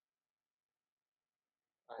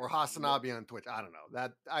or Hasanabi on Twitch. I don't know.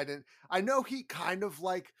 That I didn't. I know he kind of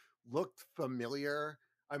like looked familiar.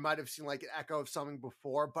 I might have seen like an echo of something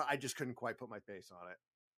before, but I just couldn't quite put my face on it.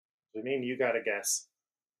 Janine, you got a guess.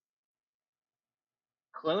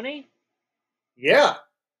 Clooney? Yeah.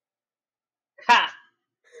 Ha!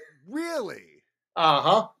 Really?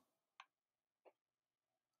 Uh-huh.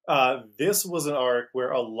 This was an arc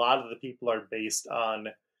where a lot of the people are based on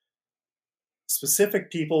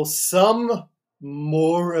specific people, some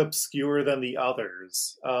more obscure than the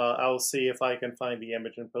others. I'll see if I can find the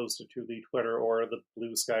image and post it to the Twitter or the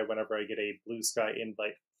Blue Sky whenever I get a Blue Sky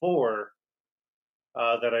invite for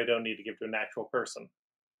that I don't need to give to an actual person.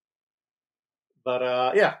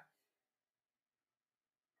 But yeah.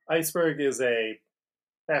 Iceberg is a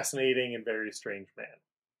fascinating and very strange man.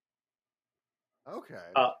 Okay.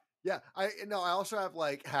 Yeah. I also have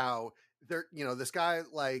like how they're, this guy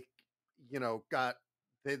like, got,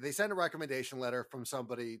 they sent a recommendation letter from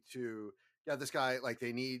somebody to, this guy, like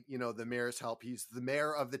they need, the mayor's help. He's the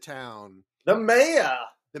mayor of the town. The mayor!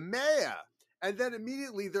 The mayor. And then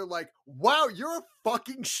immediately they're like, wow, you're a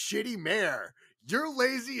fucking shitty mayor. You're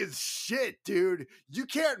lazy as shit, dude. You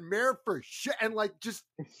can't mayor for shit. And like, just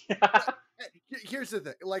here's the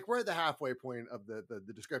thing. Like, we're at the halfway point of the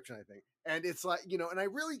description, I think. And it's like, and I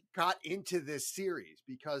really got into this series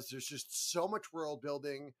because there's just so much world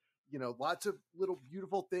building, lots of little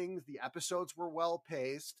beautiful things. The episodes were well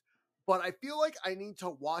paced, but I feel like I need to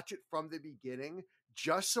watch it from the beginning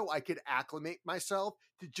just so I could acclimate myself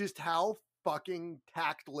to just how fucking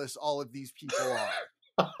tactless all of these people are.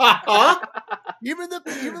 even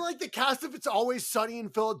like the cast of It's Always Sunny in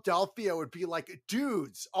Philadelphia would be like,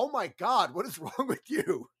 dudes, oh my god, what is wrong with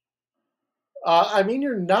you? I mean,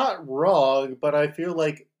 you're not wrong, but I feel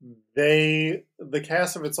like the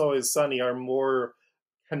cast of It's Always Sunny are more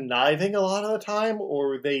conniving a lot of the time,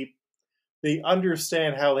 or they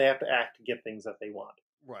understand how they have to act to get things that they want.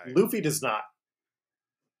 Right. Luffy does not.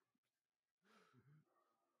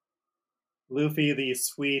 Luffy, the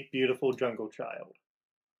sweet, beautiful jungle child.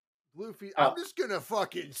 Luffy, I'm just gonna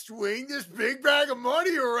fucking swing this big bag of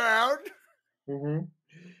money around.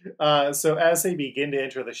 Mm-hmm. So as they begin to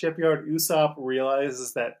enter the shipyard, Usopp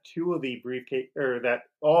realizes that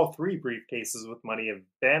all three briefcases with money have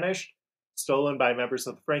vanished, stolen by members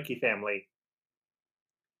of the Frankie family.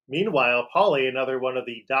 Meanwhile, Polly, another one of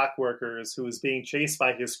the dock workers who is being chased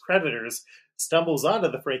by his creditors, stumbles onto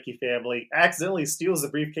the Frankie family, accidentally steals the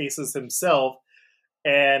briefcases himself,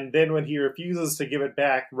 and then when he refuses to give it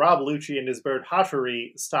back, Rob Lucci and his bird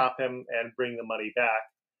Hattori stop him and bring the money back.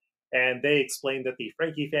 And they explain that the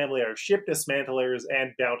Frankie family are ship dismantlers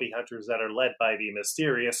and bounty hunters that are led by the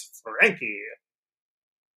mysterious Frankie.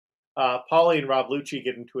 Polly and Rob Lucci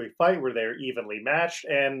get into a fight where they're evenly matched,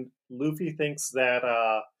 and Luffy thinks that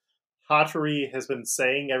Hattori has been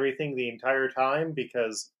saying everything the entire time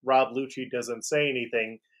because Rob Lucci doesn't say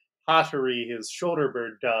anything. Hattori, his shoulder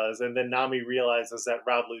bird, does, and then Nami realizes that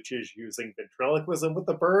Rob Lucci is using ventriloquism with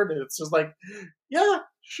the bird, and it's just like, yeah,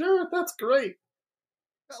 sure, that's great.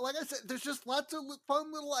 Like I said, there's just lots of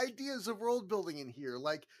fun little ideas of world building in here.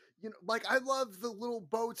 Like, like I love the little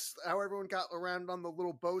boats, how everyone got around on the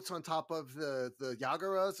little boats on top of the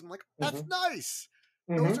Yagaras. I'm like, that's nice.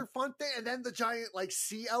 Those are fun things. And then the giant like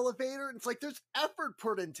sea elevator. And it's like, there's effort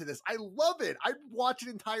put into this. I love it. I'd watch an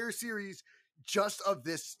entire series just of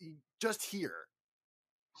this, just here.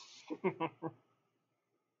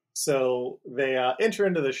 So they enter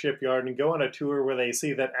into the shipyard and go on a tour where they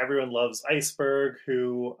see that everyone loves Iceberg,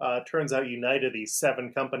 who turns out united these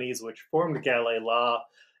 7 companies which formed Galley Law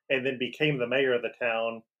and then became the mayor of the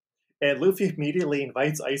town. And Luffy immediately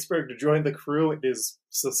invites Iceberg to join the crew. It is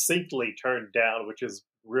succinctly turned down, which is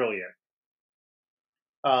brilliant.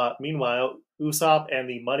 Meanwhile, Usopp and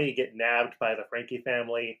the money get nabbed by the Frankie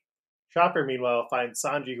family. Chopper, meanwhile, finds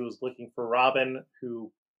Sanji, who's looking for Robin,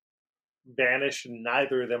 who vanished.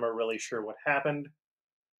 Neither of them are really sure what happened.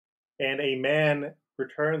 And a man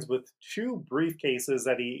returns with 2 briefcases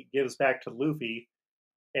that he gives back to Luffy.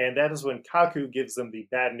 And that is when Kaku gives them the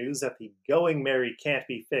bad news that the Going Merry can't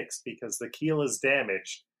be fixed because the keel is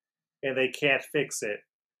damaged and they can't fix it.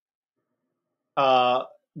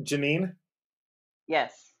 Janine,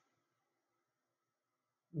 Yes.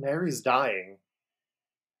 Mary's dying.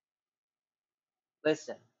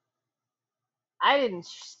 Listen, I didn't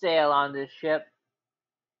sail on this ship.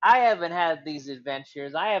 I haven't had these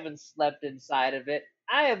adventures. I haven't slept inside of it.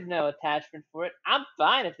 I have no attachment for it. I'm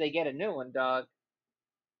fine if they get a new one, dog.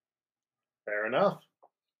 Fair enough.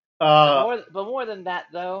 But Uh, more than that,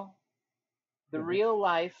 though, the real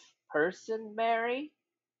life person Mary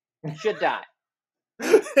should die.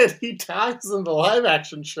 and he dies in the live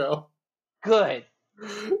action show. Good.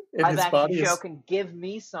 And Live his action body show is. can give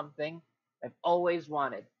me something I've always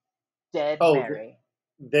wanted. Dead Oh, Mary.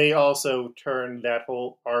 they also turned that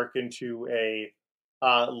whole arc into a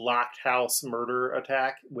locked house murder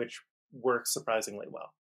attack, which works surprisingly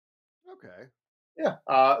well. Okay. Yeah.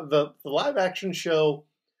 The live action show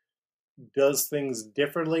does things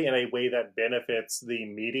differently in a way that benefits the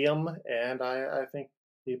medium, and I think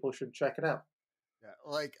people should check it out. Yeah,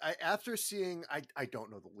 like after seeing, I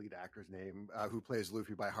don't know the lead actor's name who plays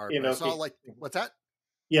Luffy by heart, but I saw Inoki. like what's that?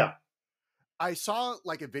 Yeah. I saw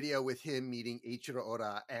like a video with him meeting Eiichiro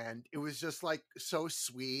Oda, and it was just like so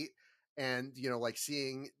sweet. And like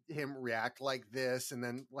seeing him react like this, and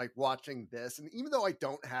then like watching this, and even though I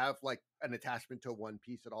don't have like an attachment to One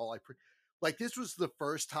Piece at all, like this was the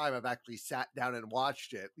first time I've actually sat down and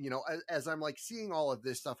watched it. As I'm like seeing all of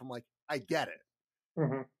this stuff, I'm like, I get it.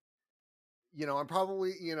 Mm-hmm. I'm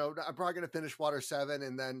probably going to finish Water 7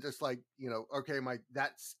 and then just like, okay,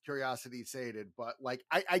 that's curiosity sated, but like,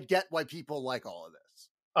 I get why people like all of this.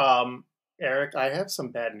 Eric, I have some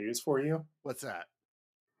bad news for you. What's that?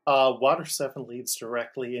 Water 7 leads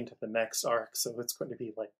directly into the next arc, so it's going to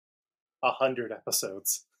be like 100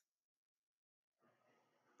 episodes.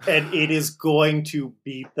 And it is going to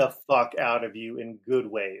beat the fuck out of you in good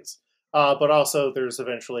ways. But also, there's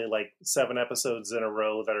eventually like 7 episodes in a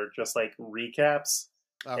row that are just like recaps,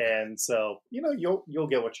 and so you'll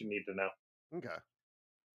get what you need to know. Okay.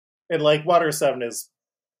 And like Water 7 is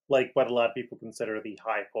like what a lot of people consider the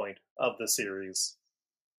high point of the series,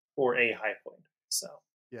 or a high point. So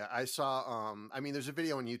yeah, I saw. I mean, there's a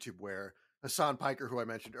video on YouTube where Hassan Piker, who I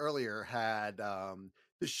mentioned earlier, had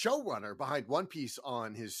the showrunner behind One Piece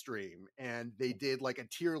on his stream, and they did like a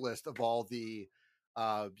tier list of all the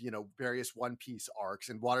various One Piece arcs,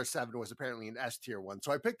 and Water 7 was apparently an S tier one.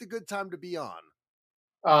 So I picked a good time to be on.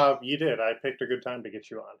 you did. I picked a good time to get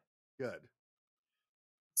you on. Good.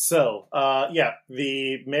 So, yeah,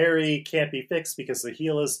 the Mary can't be fixed because the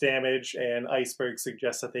heel is damaged, and Iceberg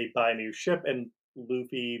suggests that they buy a new ship, and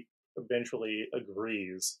Luffy eventually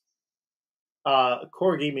agrees.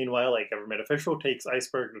 Corgi, meanwhile, a government official, takes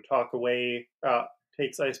Iceberg away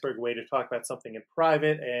to talk about something in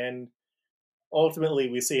private, and ultimately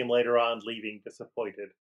we see him later on leaving disappointed.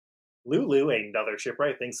 Lulu, another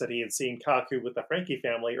shipwright, thinks that he had seen Kaku with the Frankie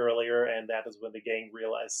family earlier, and that is when the gang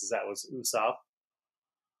realizes that was Usopp.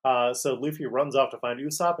 So Luffy runs off to find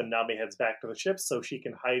Usopp, and Nami heads back to the ship so she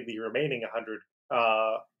can hide the remaining 100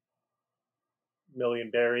 million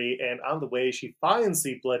berry. And on the way, she finds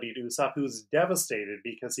the bloodied Usopp, who's devastated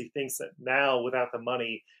because he thinks that now, without the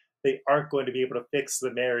money, they aren't going to be able to fix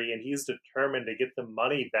the Mary, and he's determined to get the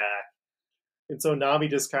money back. And so Nami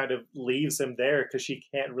just kind of leaves him there because she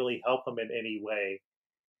can't really help him in any way.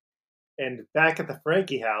 And back at the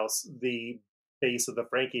Frankie house, the base of the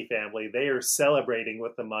Frankie family, they are celebrating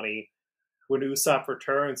with the money when Usopp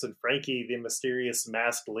returns, and Frankie, the mysterious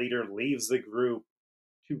masked leader, leaves the group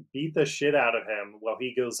to beat the shit out of him while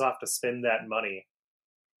he goes off to spend that money.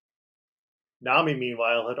 Nami,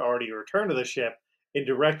 meanwhile, had already returned to the ship and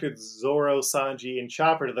directed Zoro, Sanji, and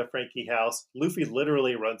Chopper to the Frankie house. Luffy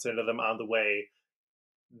literally runs into them on the way.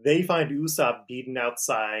 They find Usopp beaten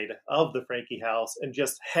outside of the Frankie house and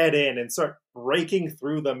just head in and start breaking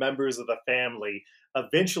through the members of the family,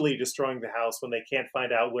 eventually destroying the house when they can't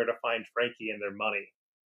find out where to find Frankie and their money.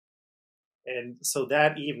 And so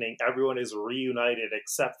that evening, everyone is reunited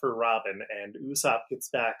except for Robin, and Usopp gets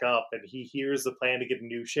back up and he hears the plan to get a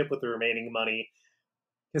new ship with the remaining money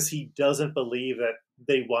because he doesn't believe that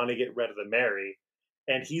they want to get rid of the Mary.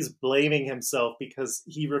 And he's blaming himself because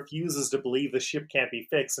he refuses to believe the ship can't be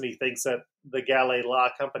fixed, and he thinks that the Galley Law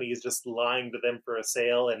Company is just lying to them for a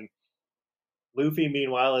sale. And Luffy,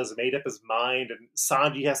 meanwhile, has made up his mind, and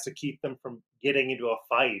Sanji has to keep them from getting into a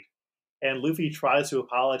fight. And Luffy tries to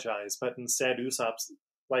apologize, but instead Usopp's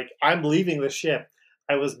like, I'm leaving the ship.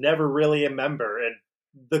 I was never really a member, and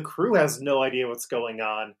the crew has no idea what's going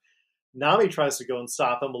on. Nami tries to go and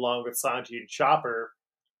stop him along with Sanji and Chopper,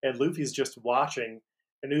 and Luffy's just watching.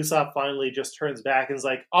 And Usopp finally just turns back and is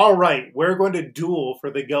like, all right, we're going to duel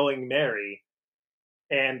for the Going Merry.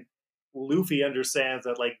 And Luffy understands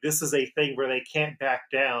that like this is a thing where they can't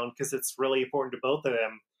back down because it's really important to both of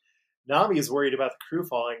them. Nami is worried about the crew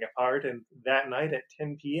falling apart, and that night at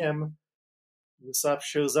 10 p.m., Usopp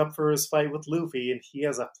shows up for his fight with Luffy, and he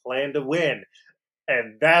has a plan to win.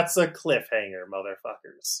 And that's a cliffhanger,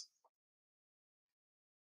 motherfuckers.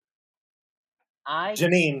 I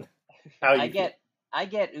Janine, how I you feel?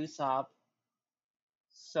 get Usopp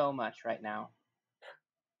so much right now.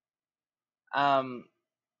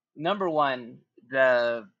 Number one,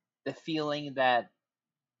 the feeling that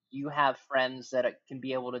you have friends that can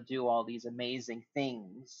be able to do all these amazing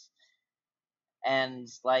things, and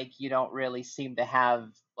like you don't really seem to have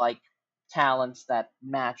like talents that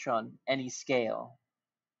match on any scale.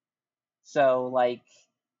 So like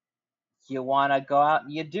you want to go out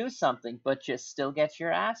and you do something, but you still get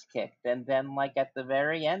your ass kicked. And then like at the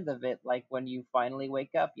very end of it, like when you finally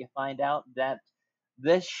wake up, you find out that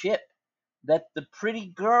this ship that the pretty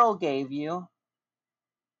girl gave you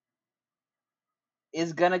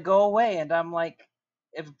is gonna go away. And I'm like,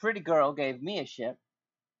 if a pretty girl gave me a ship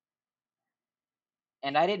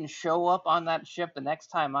and I didn't show up on that ship the next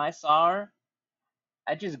time I saw her,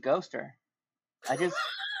 I'd just ghost her.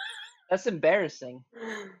 That's embarrassing.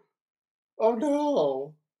 Oh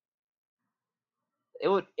no.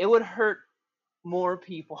 It would hurt more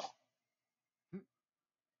people.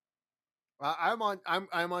 I'm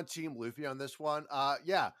on Team Luffy on this one.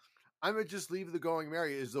 Yeah, I'm gonna just leave the going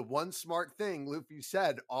merry is the one smart thing Luffy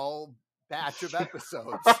said all batch of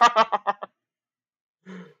episodes.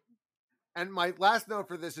 And my last note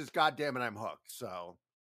for this is, God damn it, I'm hooked. So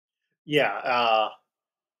Yeah,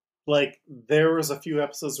 like there was a few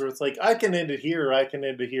episodes where it's like I can end it here, I can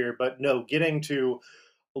end it here, but no, getting to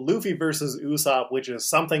Luffy versus Usopp, which is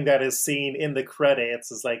something that is seen in the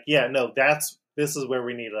credits, is like, yeah, no, this is where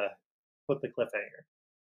we need to put the cliffhanger.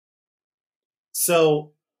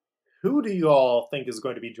 So, who do you all think is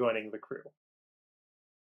going to be joining the crew?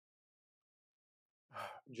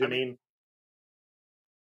 Janine?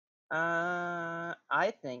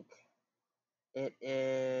 I think it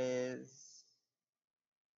is.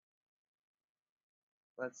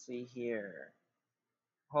 Let's see here.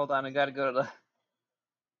 Hold on, I got to go to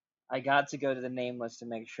the name list to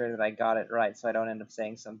make sure that I got it right, so I don't end up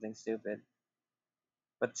saying something stupid.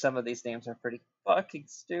 But some of these names are pretty fucking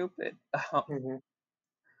stupid. Mm-hmm.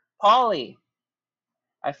 Polly.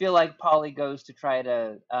 I feel like Polly goes to try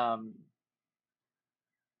to.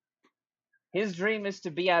 His dream is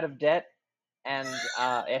to be out of debt, and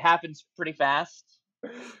it happens pretty fast.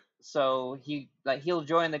 So he'll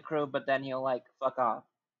join the crew, but then he'll like fuck off.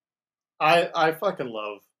 I fucking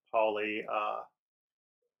love Polly.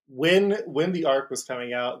 When the arc was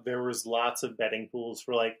coming out, there was lots of betting pools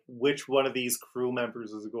for like which one of these crew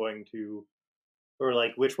members is going to, or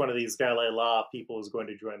like which one of these Galilei Law people is going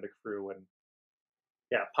to join the crew, and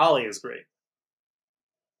yeah, Polly is great.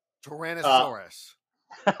 Tyrannosaurus.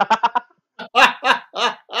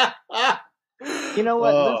 You know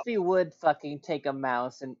what? Oh, Luffy would fucking take a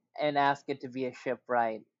mouse and ask it to be a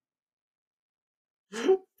shipwright.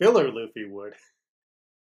 filler Luffy would.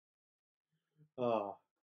 Oh.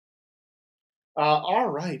 All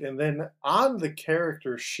right, and then on the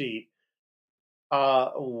character sheet,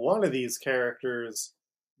 one of these characters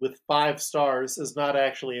with 5 stars is not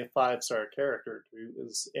actually a 5-star character.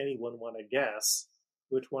 Does anyone want to guess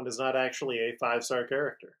which one is not actually a 5-star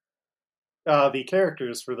character? The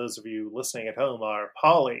characters, for those of you listening at home, are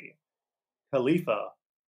Polly, Khalifa,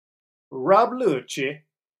 Rob Lucci,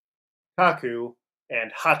 Kaku,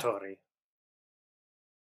 and Hattori.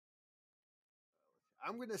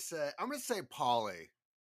 I'm gonna say Polly.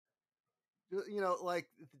 You know, like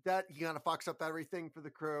that he kind of fucks up everything for the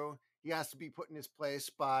crew. He has to be put in his place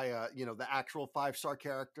by the actual 5-star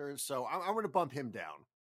characters. So I'm gonna bump him down.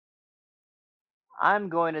 I'm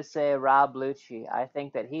going to say Rob Lucci. I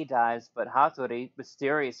think that he dies, but Hattori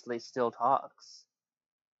mysteriously still talks.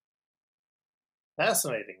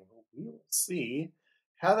 Fascinating. We will see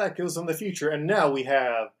how that goes in the future. And now we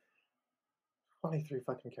have 23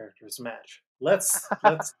 fucking characters match. Let's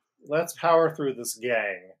power through this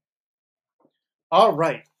gang. All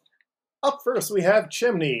right. Up first we have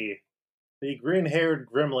Chimney, the green-haired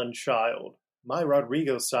gremlin child. My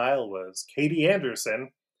Rodrigo style was Katie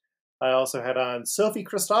Anderson. I also had on Sophie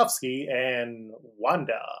Christovsky and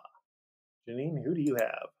Wanda. Janine, who do you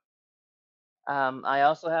have? I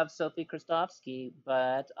also have Sophie Christovsky,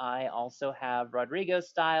 but I also have Rodrigo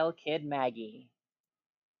style Kid Maggie.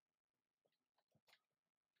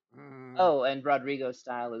 Oh, and Rodrigo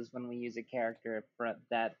style is when we use a character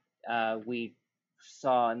that we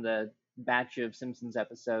saw in the batch of Simpsons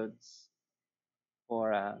episodes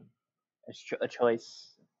for a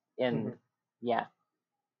choice. And yeah.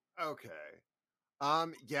 Okay.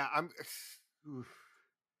 Yeah, oof.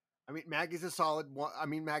 I mean, Maggie's a solid one. I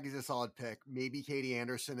mean, Maggie's a solid pick. Maybe Katie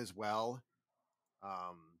Anderson as well.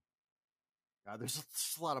 There's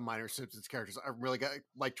just a lot of minor Simpsons characters. I really got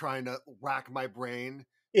like trying to rack my brain.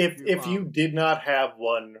 If you did not have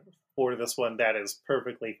one for this one, that is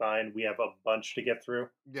perfectly fine. We have a bunch to get through.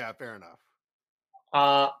 Yeah, fair enough.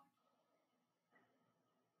 I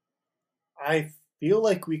feel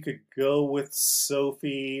like we could go with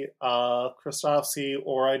Sophie Christofsky,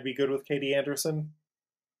 or I'd be good with Katie Anderson.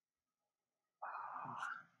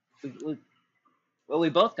 Well, we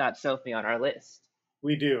both got Sophie on our list.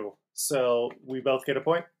 We do. So we both get a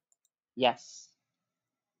point? Yes.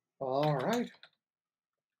 All right.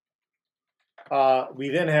 We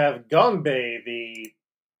then have Gonbei, the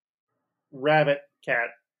rabbit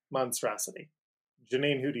cat monstrosity.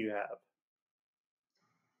 Janine, who do you have?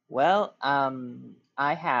 Well,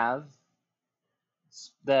 I have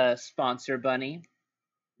the sponsor bunny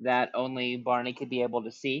that only Barney could be able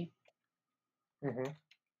to see. Mm-hmm.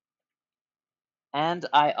 And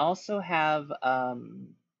I also have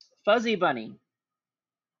Fuzzy Bunny.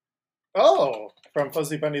 Oh, from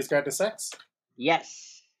Fuzzy Bunny's Guide to Sex?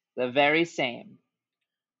 Yes, the very same.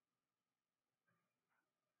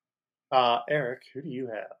 Eric, who do you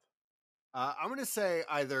have? I'm going to say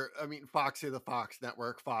Foxy the Fox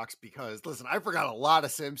Network, Fox, because, listen, I forgot a lot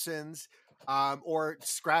of Simpsons, or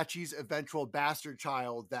Scratchy's eventual bastard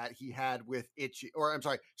child that he had with Itchy, or I'm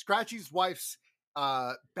sorry, Scratchy's wife's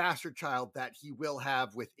bastard child that he will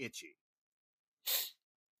have with Itchy.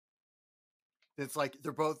 It's like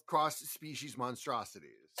they're both cross-species monstrosities.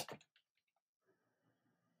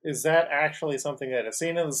 Is that actually something that is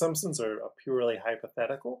seen in The Simpsons, or a purely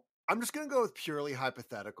hypothetical? I'm just going to go with purely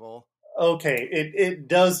hypothetical. Okay, it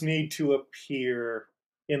does need to appear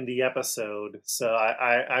in the episode, so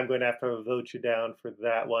I'm going to have to vote you down for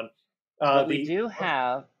that one. But we do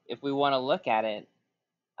have, if we want to look at it,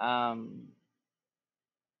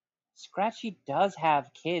 Scratchy does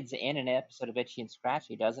have kids in an episode of Itchy and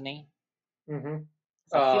Scratchy, doesn't he? Mm-hmm.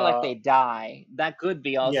 I feel like they die. That could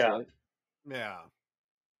be also. Yeah.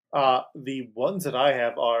 The ones that I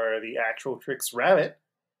have are the actual Trix Rabbit,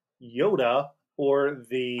 Yoda, or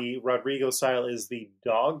the Rodrigo style is the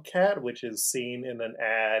dog cat, which is seen in an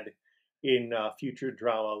ad in future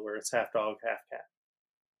drama where it's half dog, half cat.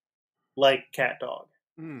 Like cat dog.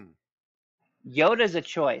 Yoda's a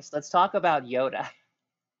choice. Let's talk about Yoda.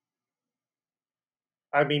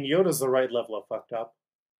 I mean, Yoda's the right level of fucked up.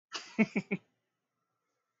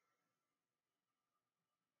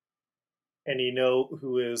 And you know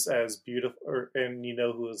who is as beautiful, and you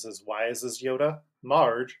know who is as wise as Yoda?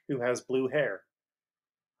 Marge, who has blue hair.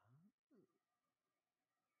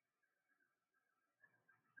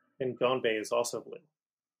 And Gonbei is also blue.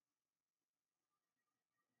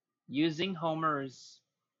 Using Homer's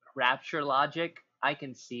rapture logic, I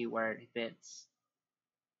can see where it fits.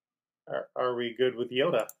 Are we good with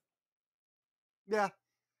Yoda? Yeah.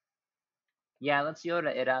 Yeah, let's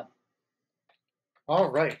Yoda it up.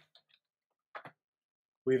 All right.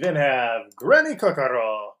 We then have Granny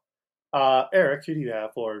Kokoro. Eric, who do you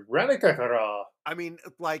have for Granny Kokoro? I mean,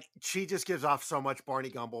 like, she just gives off so much Barney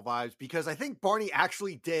Gumble vibes, because I think Barney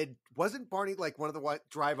actually wasn't Barney like one of the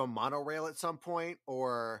drive a monorail at some point,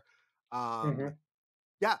 or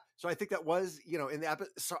yeah, so I think that was, in the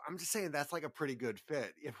episode. So I'm just saying that's like a pretty good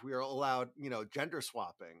fit if we are allowed, gender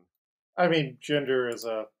swapping. I mean, gender is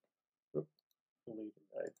a. Believe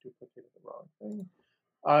I duplicated the wrong thing.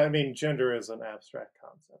 I mean, gender is an abstract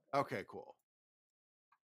concept. Okay, cool.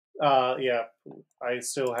 Yeah, I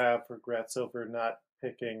still have regrets over not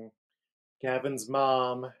picking Gavin's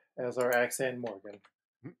mom as our accent Morgan.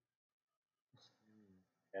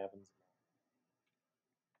 Gavin's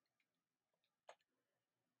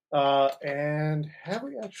mom. And have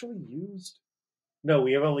we actually used? No,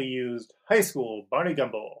 we have only used high school Barney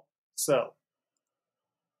Gumble. So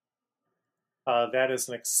that is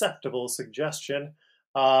an acceptable suggestion.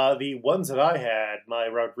 The ones that I had, my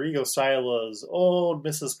Rodrigo style was old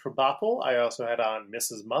Mrs. Krabappel. I also had on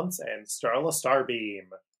Mrs. Muntz and Starla Starbeam.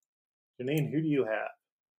 Janine, who do you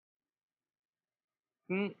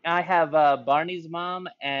have? I have Barney's mom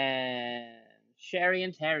and Sherry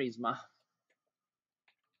and Terry's mom.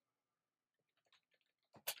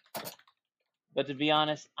 But to be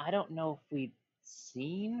honest, I don't know if we've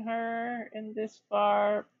seen her in this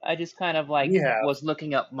far. I just kind of was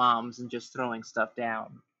looking up moms and just throwing stuff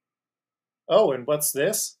down. Oh, and what's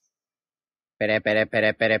this? Pere, pere,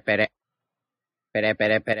 pere, pere, pere. Pere,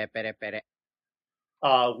 pere, pere, pere, pere.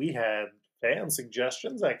 We had fan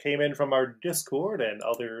suggestions that came in from our Discord and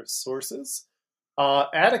other sources.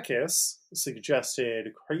 Atticus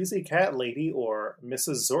suggested Crazy Cat Lady or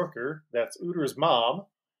Mrs. Zorker, that's Uter's mom,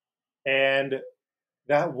 and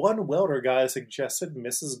that one welder guy suggested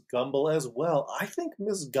Mrs. Gumble as well. I think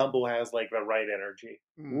Miss Gumble has like the right energy.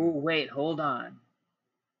 Ooh, wait, hold on.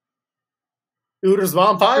 Uter's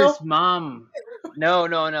mom Uter's pile? mom. No.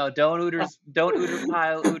 Don't Uter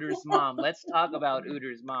pile Uter's mom. Let's talk about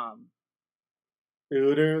Uter's mom.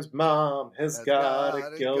 Uter's mom has That's got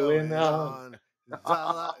it going on. on. It's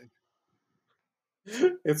all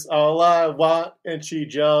It's all I want, and she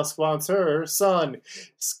just wants her son.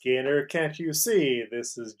 Skinner, can't you see?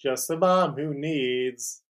 This is just the mom who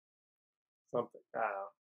needs something.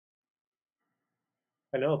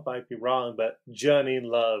 I know it might be wrong, but Janine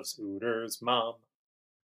loves Uter's mom.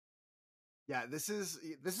 Yeah, this has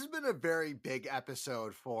been a very big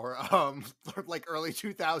episode for like early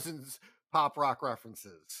 2000s pop rock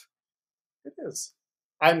references. It is.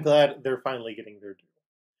 I'm glad they're finally getting their due.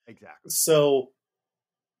 Exactly. So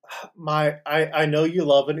I know you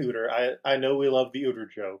love an Uter. I know we love the Uter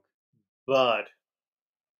joke, but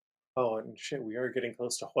oh and shit, we are getting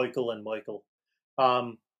close to Hoikel and Michael.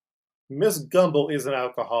 Miss Gumble is an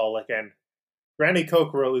alcoholic, and Granny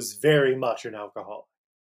Kokoro is very much an alcoholic.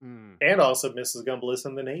 And also Mrs. Gumble is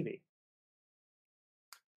in the Navy.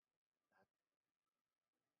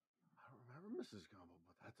 I don't remember Mrs. Gumble,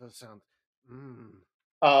 but that does sound.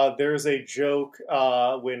 There's a joke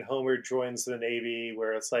when Homer joins the Navy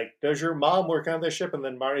where it's like, does your mom work on the ship? And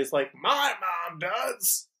then Marty's like, my mom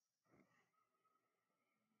does.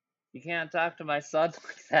 You can't talk to my son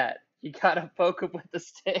like that. You gotta poke him with the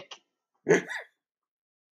stick.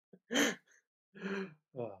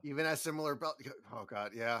 Even a similar belt. Oh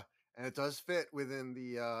god, yeah, and it does fit within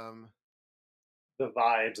the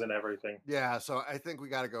vibes and everything. Yeah, so I think we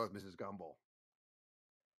got to go with Mrs. Gumble.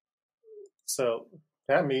 So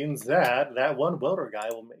that means that one welder guy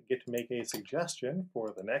will get to make a suggestion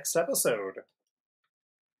for the next episode.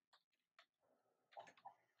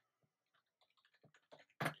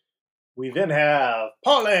 We then have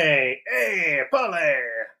Polly,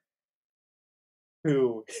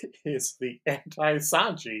 who is the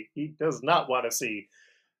anti-Sanji. He does not want to see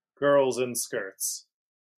girls in skirts.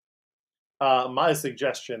 My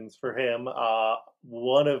suggestions for him, I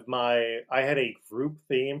had a group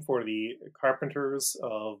theme for the Carpenters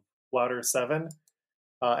of Water 7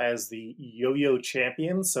 as the Yo-Yo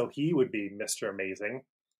Champion, so he would be Mr. Amazing.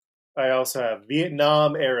 I also have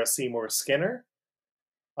Vietnam era Seymour Skinner,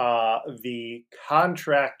 the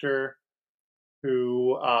contractor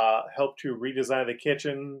who helped to redesign the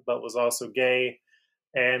kitchen but was also gay,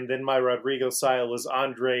 and then my Rodrigo style was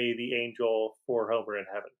Andre the Angel for Homer in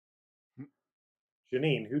Heaven.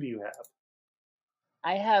 Janine, who do you have?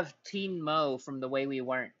 I have Teen Mo from The Way We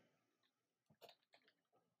Weren't.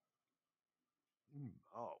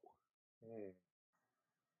 Oh.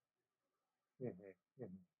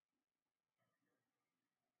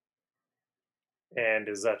 And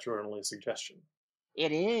is that your only suggestion?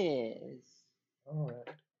 It is. All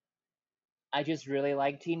right. I just really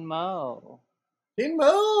like Teen Mo. Teen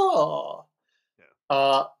Mo!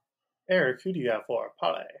 Yeah. Eric, who do you have for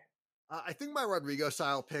Polly? I think my Rodrigo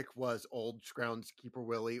style pick was Old Groundskeeper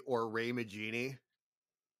Willie or Ray Magini.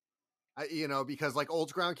 Because like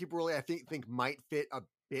Old Groundskeeper Willie, I think might fit a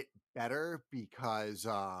bit better because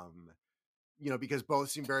because both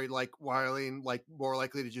seem very like wily and like more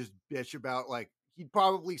likely to just bitch about like he'd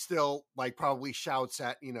probably still like probably shouts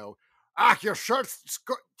at your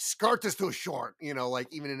skirt is too short,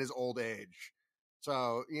 like even in his old age.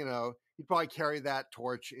 So he'd probably carry that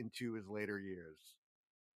torch into his later years.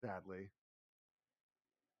 Sadly.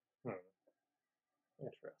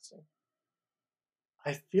 Interesting.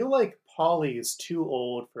 I feel like Polly is too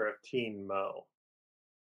old for a Teen Mo.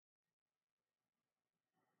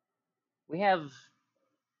 We have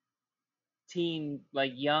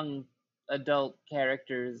young adult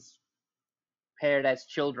characters paired as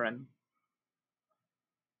children.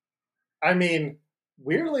 I mean,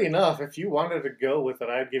 weirdly enough, if you wanted to go with it,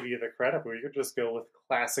 I'd give you the credit, but you could just go with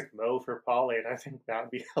Classic Mo for Polly, and I think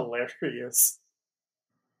that'd be hilarious.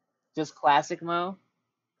 Just Classic Mo?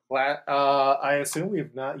 I assume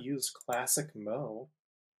we've not used Classic Mo.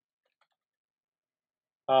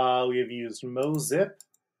 We have used Mo Zip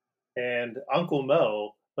and Uncle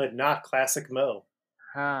Mo, but not Classic Mo.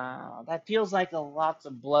 That feels like a lot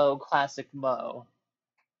to blow Classic Mo.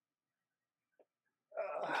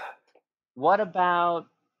 What about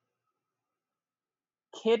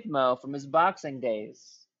Kid Mo from his boxing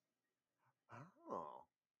days? Oh.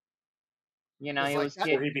 He was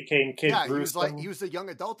Kid. He became Kid Gruesome. He was a young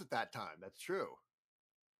adult at that time. That's true.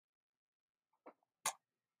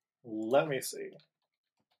 let me see.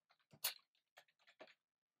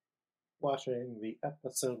 Watching the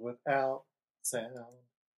episode without sound.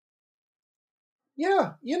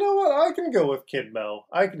 Yeah, you know what? I can go with Kid Mo.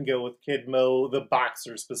 I can go with Kid Mo, the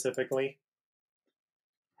boxer specifically.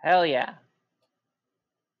 Hell yeah.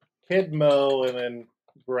 Kid Mo, and then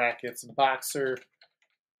brackets boxer.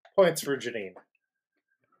 Points for Janine.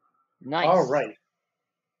 Nice. All right.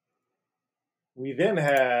 We then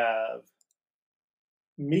have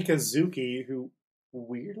Mikazuki, who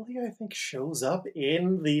weirdly I think shows up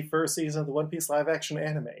in the first season of the One Piece live action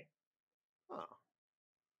anime. Huh.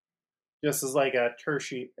 Just as like a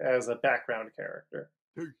tertiary, as a background character.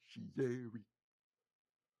 Tertiary.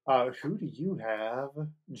 Who do you have,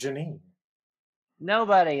 Janine?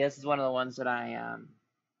 Nobody. This is one of the ones that I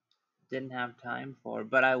didn't have time for,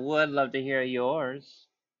 but I would love to hear yours.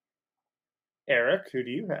 Eric, who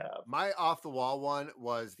do you have? My off the wall one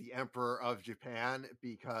was the Emperor of Japan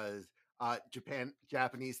because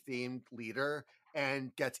Japanese themed leader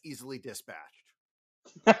and gets easily dispatched.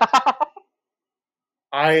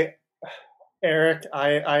 Eric,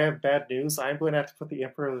 I have bad news. I'm going to have to put the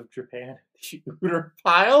Emperor of Japan in the Uter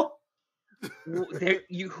pile.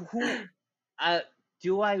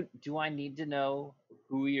 Do I need to know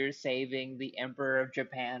who you're saving the Emperor of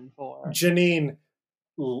Japan for? Janine,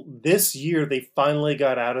 this year they finally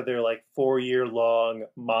got out of their like 4-year-long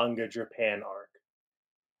manga Japan arc.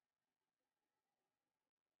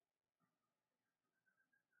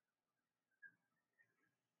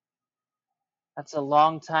 That's a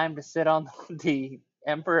long time to sit on the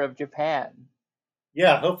Emperor of Japan.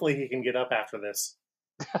 Yeah, hopefully he can get up after this.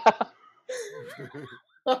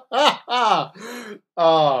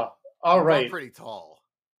 All right. Pretty tall.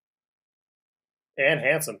 And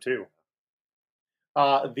handsome, too.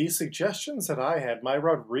 The suggestions that I had, my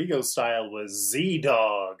Rodrigo style was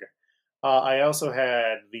Z-Dog. I also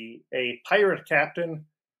had a pirate captain,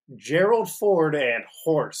 Gerald Ford, and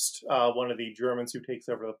Horst, one of the Germans who takes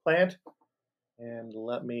over the plant. And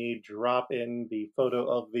let me drop in the photo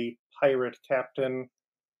of the pirate captain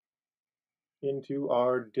into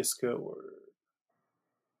our Discord.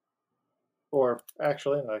 Or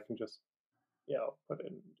actually, I can just, put it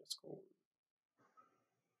in Discord.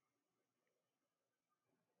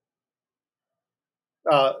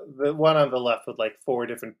 The one on the left with like 4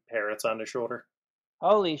 different parrots on the shoulder.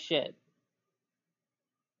 Holy shit.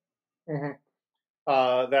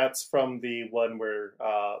 Mm-hmm. That's from the one where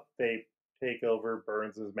they take over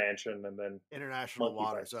Burns' mansion and then International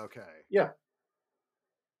Waters. Okay. Yeah.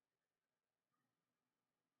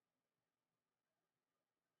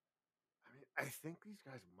 I mean, I think these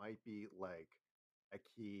guys might be like a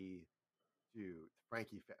key to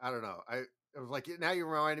Frankie. I don't know. I was like, now you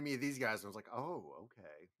reminded me of these guys. And I was like, oh,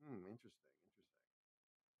 okay. Interesting.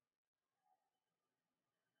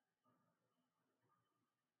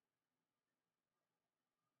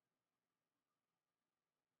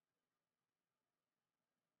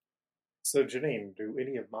 So, Janine, do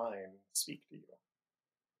any of mine speak to you?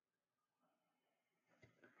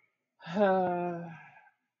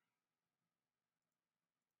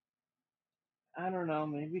 I don't know,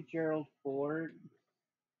 maybe Gerald Ford.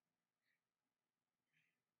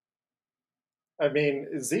 I mean,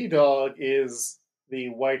 Z-Dog is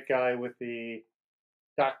the white guy with the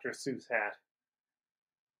Dr. Seuss hat.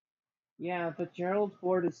 Yeah, but Gerald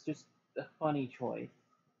Ford is just a funny choice.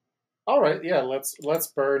 All right, yeah, let's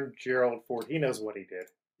burn Gerald Ford. He knows what he did.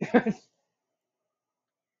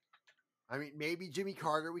 I mean, maybe Jimmy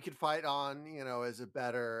Carter we could fight on, as a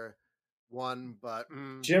better one, but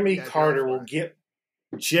Jimmy Carter will get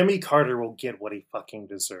what he fucking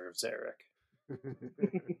deserves, Eric.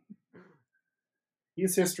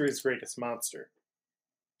 He's history's greatest monster.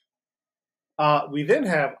 We then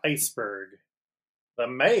have Iceberg, the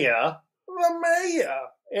mayor.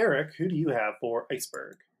 Eric, who do you have for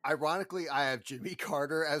Iceberg? Ironically, I have Jimmy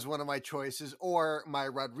Carter as one of my choices, or my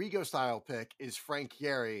Rodrigo style pick is Frank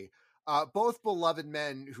Gehry. Both beloved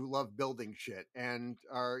men who love building shit and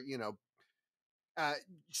are,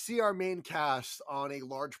 see our main cast on a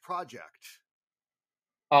large project.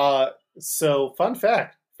 So fun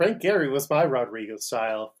fact, Frank Gehry was my Rodrigo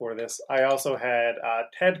style for this. I also had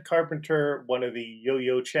Ted Carpenter, one of the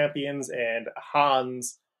Yo-Yo champions, and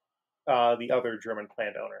Hans, the other German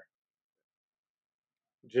plant owner.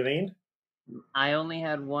 Janine? I only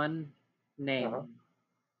had one name,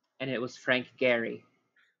 and it was Frank Gehry.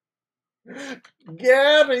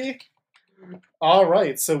 Gary! All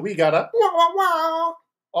right, so we got a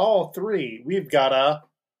all 3. We've got a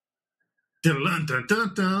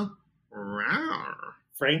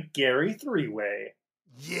Frank Gehry 3-way.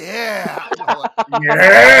 Yeah.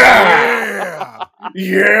 Yeah!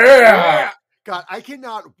 Yeah! God, I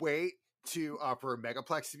cannot wait to for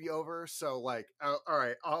Megaplex to be over. So like, all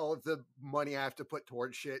right, all of the money I have to put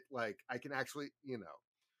towards shit, like I can actually,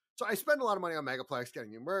 So I spend a lot of money on Megaplex,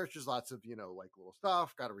 getting new merch. There's lots of like little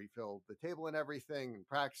stuff. Got to refill the table and everything, and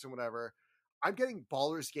practice and whatever. I'm getting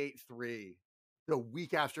Baldur's Gate 3 the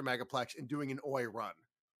week after Megaplex and doing an OI run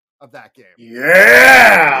of that game.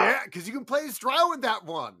 Yeah! Because you can play as Drow in that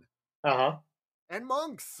one. Uh-huh. And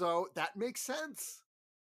monks, so that makes sense.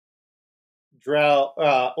 Drow,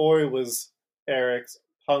 Ori was Eric's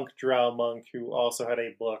punk drow monk who also had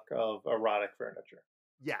a book of erotic furniture.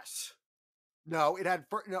 Yes. No, it had.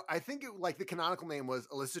 No, I think it like the canonical name was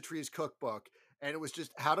Alyssa Tree's Cookbook, and it was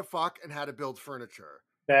just how to fuck and how to build furniture.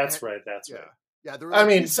 That's And, right. That's yeah, right. yeah. There were I like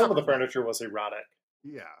mean, two some of the separate furniture was erotic.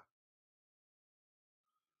 Yeah.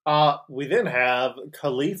 We then have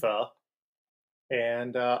Khalifa,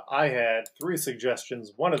 and I had 3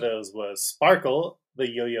 suggestions. One of those was Sparkle, the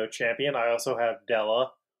yo-yo champion. I also have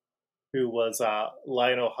Della, who was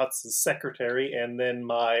Lionel Hutz's secretary, and then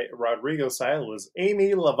my Rodrigo style was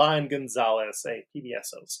Amy Levine Gonzalez, a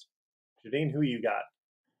PBS host. Janine, who you got?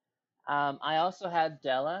 I also had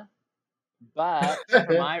Della, but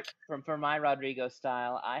for my Rodrigo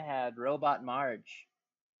style, I had Robot Marge.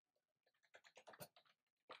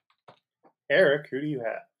 Eric, who do you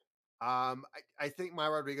have? I think my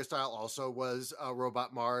Rodrigo style also was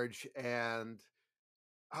Robot Marge, and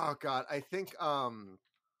oh god, I think I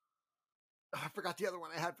forgot the other one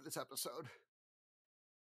I had for this episode.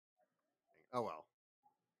 Oh well.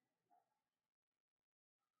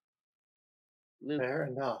 Luke, Fair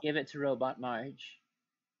enough. give it to Robot Marge.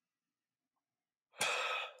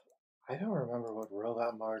 I don't remember what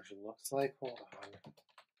Robot Marge looks like. Hold on.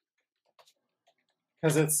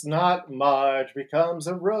 Because it's not Marge becomes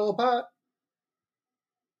a robot.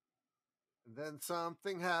 And then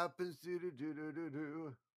something happens. Do do do do do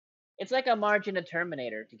do. It's like a Marge and a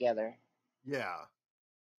Terminator together. Yeah.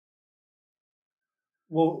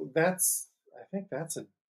 Well, I think that's a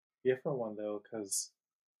different one, though, because.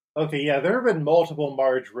 Okay, yeah, there have been multiple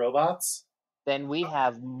Marge robots. Then we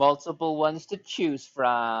have multiple ones to choose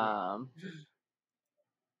from.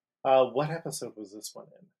 What episode was this one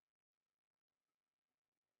in?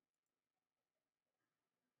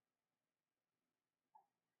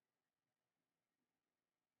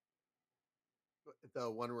 The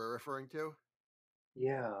one we're referring to.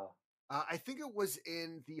 Yeah. I think it was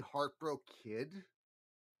in the Heartbroken Kid.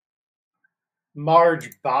 Marge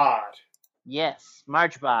Bot. Yes,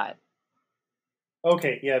 MargeBot.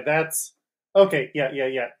 Okay, yeah, that's. Okay,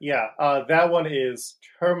 yeah. That one is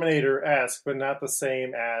Terminator-esque, but not the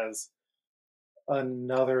same as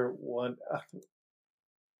another one.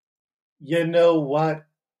 You know what?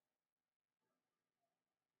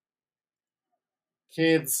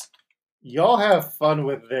 Kids, y'all have fun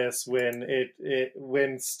with this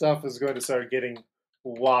when stuff is going to start getting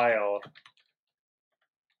wild.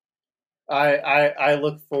 I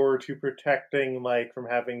look forward to protecting Mike from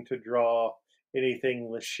having to draw anything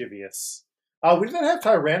lascivious. We didn't have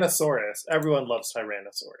Tyrannosaurus. Everyone loves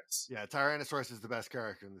Tyrannosaurus. Yeah, Tyrannosaurus is the best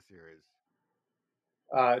character in the series.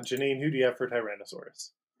 Janine, who do you have for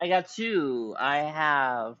Tyrannosaurus? I got 2. I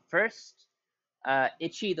have first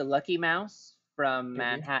Itchy the Lucky Mouse from Mm-hmm.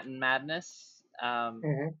 Manhattan Madness.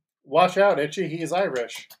 Mm-hmm. Watch out, Itchy. He's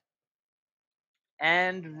Irish.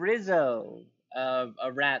 And Rizzo,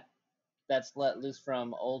 a rat that's let loose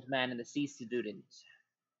from Old Man and the Sea Student.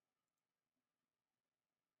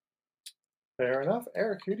 Fair enough.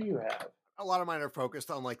 Eric, who do you have? A lot of mine are focused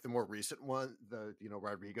on like the more recent one, the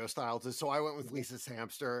Rodrigo styles. So I went with Lisa's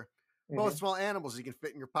hamster. Both small animals you can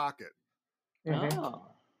fit in your pocket. Mm-hmm.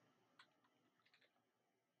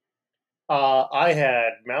 Oh. I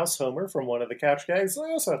had Mouse Homer from one of the couch gags.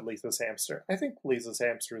 I also had Lisa's hamster. I think Lisa's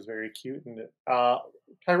hamster is very cute, and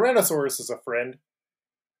Tyrannosaurus is a friend.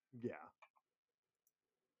 Yeah.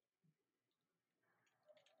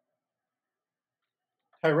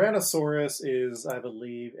 Tyrannosaurus is, I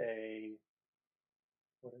believe,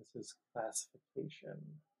 what is his classification?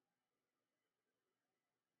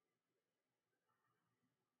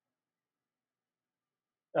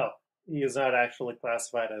 Oh, he is not actually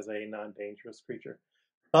classified as a non-dangerous creature.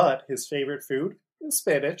 But his favorite food is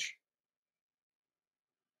spinach.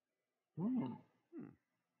 Hmm.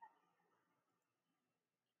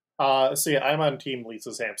 So yeah, I'm on Team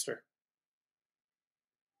Lisa's hamster.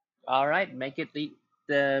 All right, make it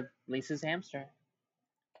the Lisa's hamster.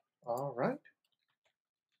 All right.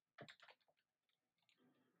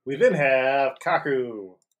 We then have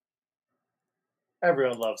Kaku.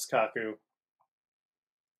 Everyone loves Kaku.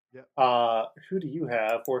 Yep. Who do you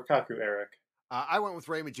have for Kaku, Eric? I went with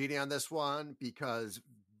Ray Magini on this one because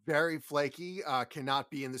very flaky, cannot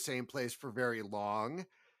be in the same place for very long.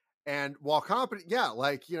 And while competent, yeah,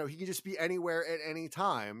 like, he can just be anywhere at any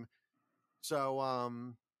time. So,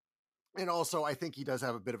 and also I think he does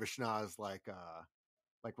have a bit of a schnoz like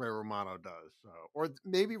Ray Romano does. So, or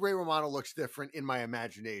maybe Ray Romano looks different in my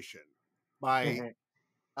imagination. My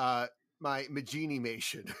my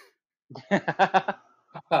Magini-mation.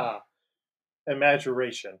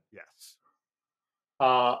 Imagination. Yes.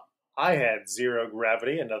 I had Zero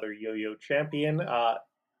Gravity, another yo-yo champion.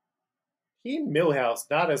 Team Millhouse,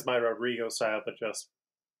 not as my Rodrigo style, but just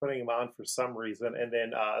putting him on for some reason. And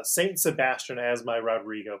then Saint Sebastian as my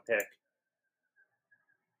Rodrigo pick.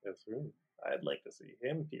 I'd like to see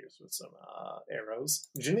him pierce with some arrows.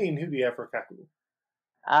 Janine, who do you have for Kaku?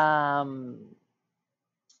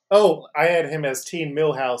 Oh, I had him as Team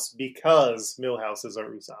Millhouse because Millhouse is our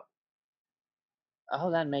Usopp. Oh,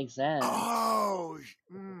 that makes sense. Oh,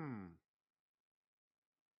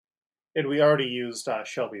 And we already used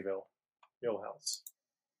Shelbyville, Millhouse.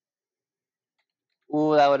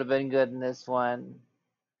 Ooh, that would have been good in this one.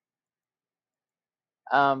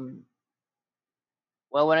 Well,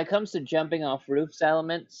 when it comes to jumping off roofs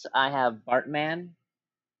elements, I have Bartman.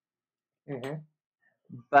 Mm-hmm.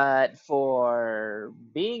 But for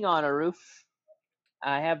being on a roof,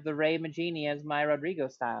 I have the Ray Magini as my Rodrigo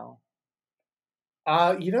style.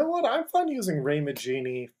 You know what? I'm fun using Ray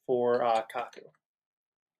Magini for Kaku.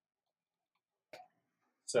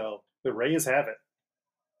 So the Rays have it.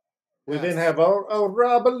 We then have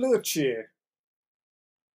Rabalucci.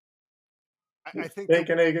 I think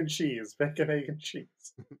bacon, egg, and cheese. Bacon, egg, and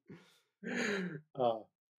cheese.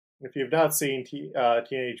 If you've not seen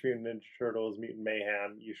Teenage Mutant Ninja Turtles: Mutant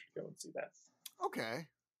Mayhem, you should go and see that. Okay.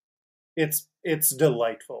 It's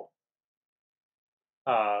delightful.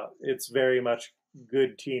 It's very much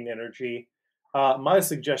good teen energy. My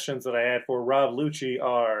suggestions that I had for Rob Lucci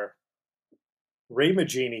are Ray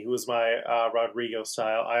Magini, who is my Rodrigo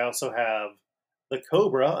style. I also have the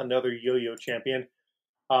Cobra, another yo-yo champion.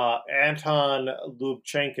 Anton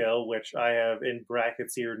Lubchenko, which I have in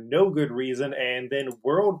brackets here, no good reason, and then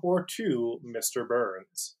World War II, Mr.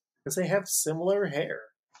 Burns, because they have similar hair.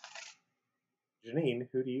 Janine,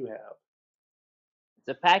 who do you have? It's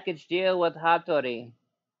a package deal with Hattori.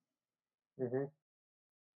 Mm-hmm.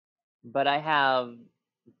 But I have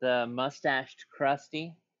the mustached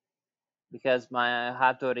Krusty because my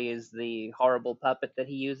Hattori is the horrible puppet that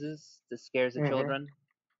he uses that scares the children.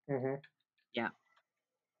 Mm-hmm. Yeah.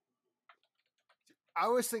 I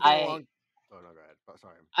was thinking along. Oh no, go ahead. Oh,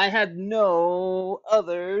 sorry. I had no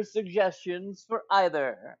other suggestions for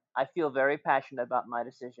either. I feel very passionate about my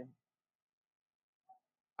decision.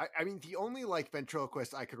 I mean, the only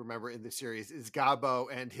ventriloquist I could remember in the series is Gabo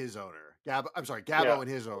and his owner. Gabo and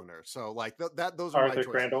his owner. So those are Arthur my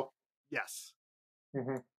choices. Crandall. Yes.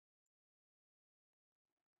 Mm-hmm.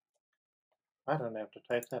 I don't have to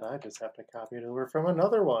type that. I just have to copy it over from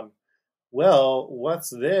another one. Well, what's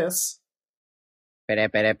this? We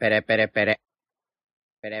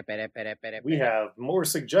have more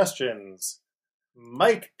suggestions.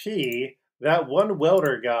 Mike P., that one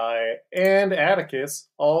welder guy, and Atticus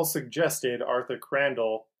all suggested Arthur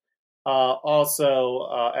Crandall.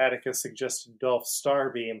 Also, Atticus suggested Dolph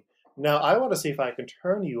Starbeam. Now, I want to see if I can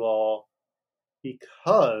turn you all,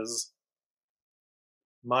 because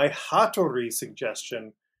my Hattori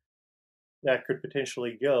suggestion that could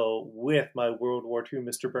potentially go with my World War II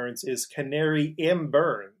Mr. Burns is Canary M.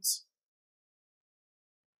 Burns.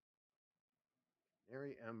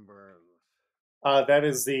 Canary M. Burns. That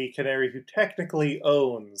is the Canary who technically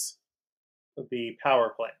owns the power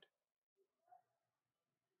plant.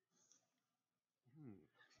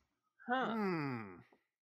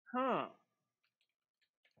 Huh.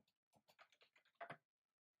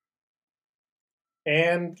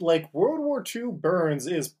 And World War II Burns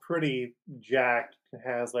is pretty jacked,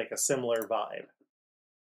 has a similar vibe.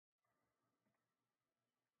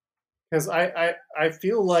 Because I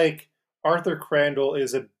feel like Arthur Crandall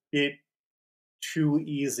is a bit too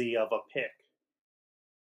easy of a pick.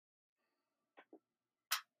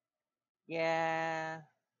 Yeah.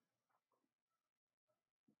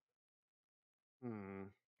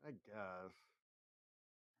 I guess.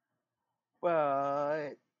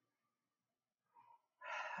 But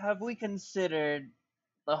have we considered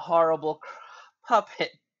the horrible puppet?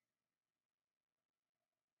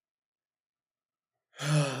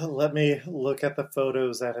 Let me look at the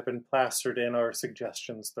photos that have been plastered in our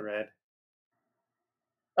suggestions thread.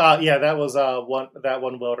 Yeah, that was that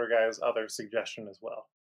one welder guy's other suggestion as well.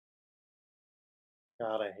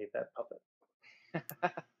 God, I hate that puppet.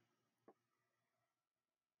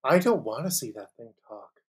 I don't want to see that thing talk.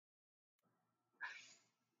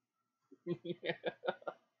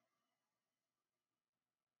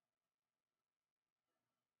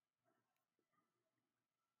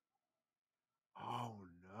 Oh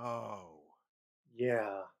no.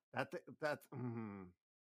 Yeah. That's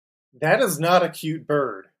That is not a cute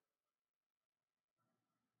bird.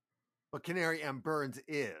 But Canary M. Burns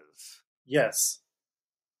is. Yes.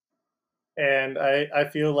 And I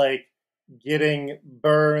feel like getting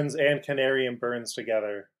Burns and Canary and Burns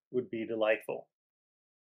together would be delightful.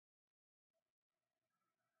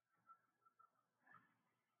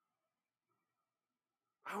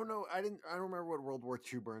 I don't know. I don't remember what World War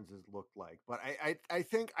II Burns looked like, but I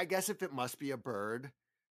think I guess if it must be a bird,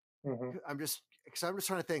 Hmm. I'm just trying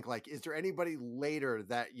to think like, is there anybody later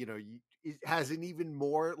that has an even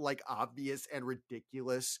more like obvious and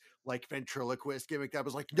ridiculous like ventriloquist gimmick that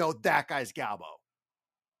was like, no, that guy's Galbo.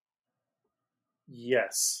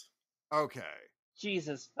 Yes. Okay.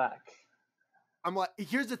 Jesus fuck. I'm like,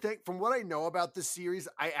 here's the thing. From what I know about this series,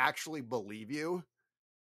 I actually believe you.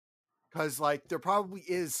 Because like there probably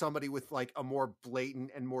is somebody with like a more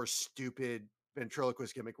blatant and more stupid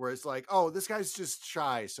ventriloquist gimmick where it's like, oh, this guy's just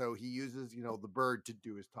shy, so he uses, the bird to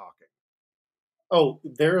do his talking. Oh,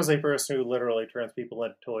 there is a person who literally turns people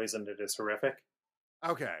into toys, and it is horrific.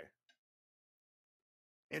 Okay.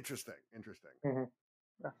 Interesting. Hmm.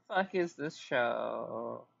 The fuck is this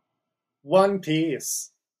show? One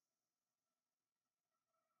Piece.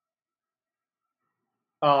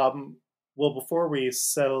 Um, well, before we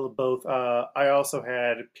settle both, I also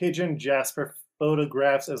had Pigeon Jasper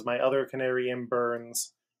photographs as my other Canary in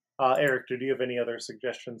Burns. Eric, do you have any other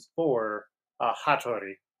suggestions for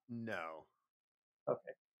Hattori? No.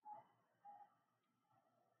 Okay.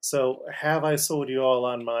 So, have I sold you all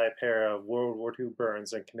on my pair of World War II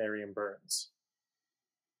Burns and Canary in Burns?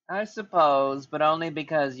 I suppose, but only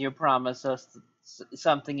because you promised us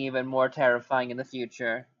something even more terrifying in the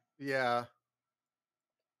future. Yeah.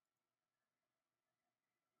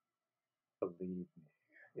 Believe me,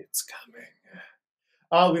 it's coming.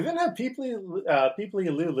 We then have Peeply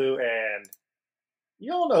Lulu, and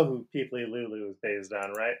you all know who Peeply Lulu is based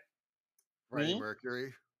on, right? Freddie Me?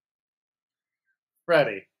 Mercury.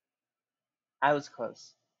 Freddy. I was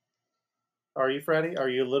close. Are you Freddy? Are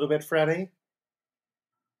you a little bit Freddy?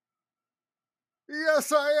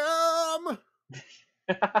 Yes, I am.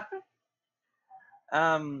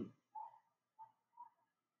 um.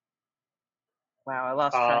 Wow, I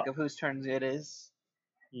lost Uh, track of whose turn it is.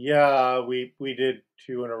 yeah, we did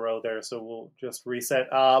two in a row there, so we'll just reset.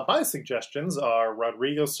 My suggestions are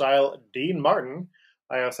Rodrigo style Dean Martin.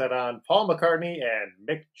 I also had on Paul McCartney and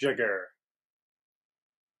Mick Jagger.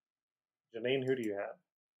 Janine, who do you have?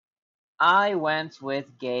 I went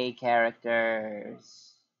with gay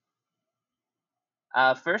characters.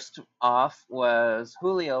 First off was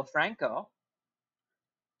Julio Franco,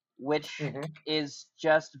 which Hmm. is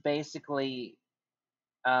just basically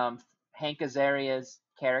Hank Azaria's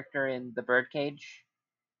character in The Birdcage.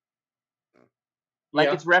 Like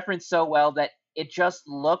Yeah. it's referenced so well that it just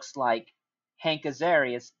looks like Hank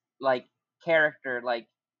Azaria's like character, like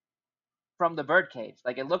from The Birdcage.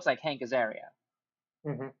 Like it looks like Hank Azaria,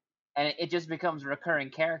 Hmm. and it just becomes a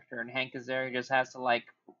recurring character. And Hank Azaria just has to like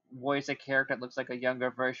voice a character that looks like a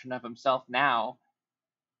younger version of himself now,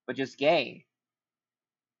 but just gay.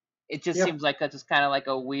 It just Yeah. seems like that's just kind of like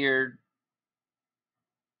a weird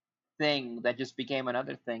thing that just became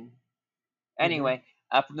another thing. Hmm. Anyway,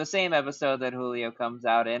 from the same episode that Julio comes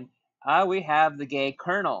out in, we have the gay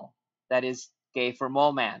Colonel, that is gay for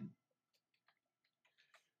Mole Man.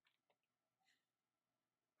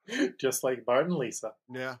 Just like Bart and Lisa.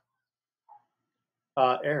 Yeah.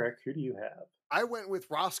 Eric, who do you have? I went with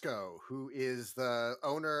Roscoe, who is the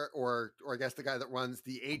owner or I guess the guy that runs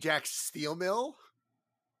the Ajax Steel Mill.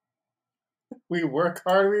 We work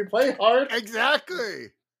hard, we play hard. Exactly.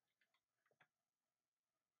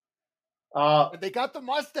 Uh, And they got the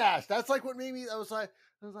mustache. That's like what made me. I was like,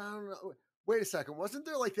 I don't know. Wait a second. Wasn't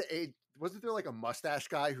there like a mustache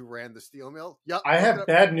guy who ran the steel mill? Yep. I Look it have up.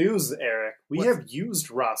 bad news, Eric. We What's have used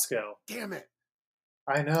Roscoe. damn it?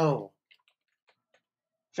 I know.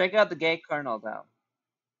 Check out the gay Colonel, though.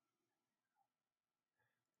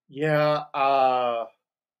 Yeah,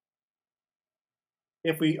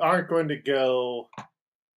 if we aren't going to go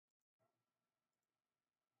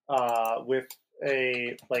with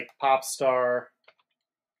a like pop star,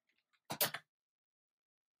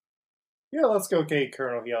 yeah, let's go Kate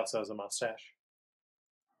Colonel. He also has a mustache.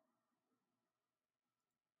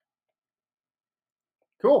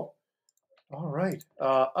 Cool. All right.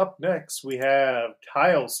 Up next, we have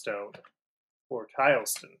Tilestone or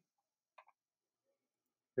Tileston.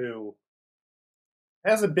 who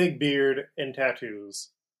has a big beard and tattoos,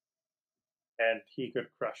 and he could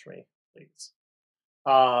crush me, please.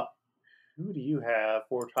 Uh, who do you have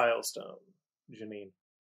for Tilestone, Janine?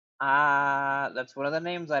 That's one of the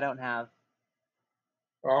names I don't have.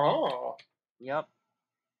 Oh, Yep.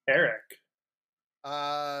 Eric.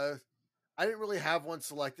 I didn't really have one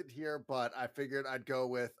selected here, but I figured I'd go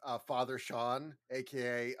with Father Sean,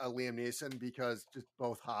 aka Liam Neeson, because just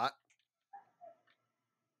both hot.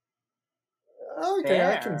 Okay,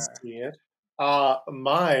 I can Fair. see it.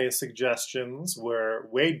 My suggestions were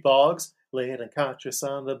Wade Boggs, laying unconscious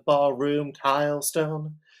on the ballroom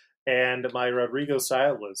tilestone, and my Rodrigo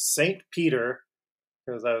style was Saint Peter,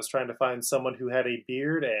 because I was trying to find someone who had a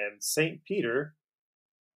beard, and Saint Peter,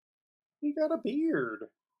 he got a beard.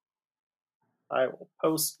 I will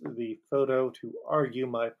post the photo to argue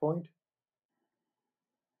my point.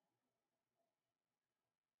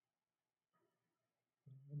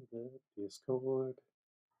 In the Discord.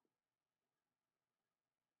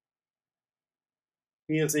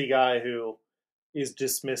 He is a guy who is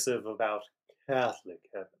dismissive about Catholic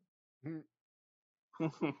heaven.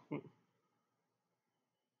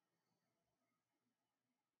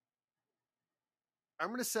 I'm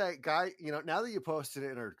gonna say, guy. Now that you posted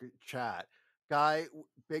it in our chat, guy,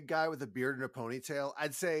 big guy with a beard and a ponytail.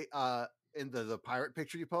 I'd say, in the pirate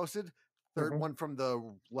picture you posted, third one from the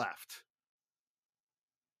left.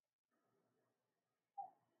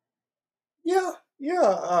 Yeah,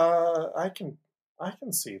 I can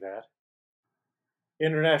see that.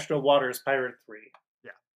 International Waters Pirate 3.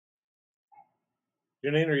 Yeah.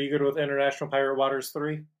 Janine, are you good with International Pirate Waters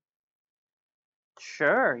 3?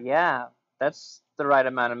 Sure, yeah. That's the right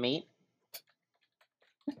amount of meat.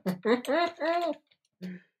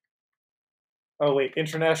 Oh wait,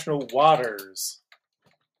 International Waters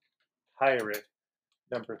Pirate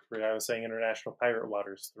number 3. I was saying International Pirate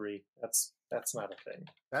Waters 3. That's not a thing.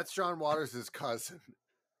 That's John Waters' cousin.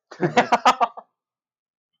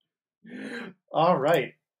 All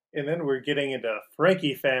right. And then we're getting into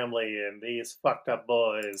Frankie family and these fucked up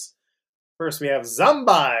boys. First we have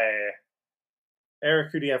Zombi.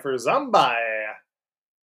 Eric, who do you have for Zombi?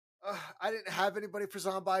 I didn't have anybody for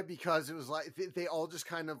Zombie because it was like they all just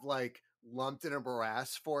kind of like lumped in a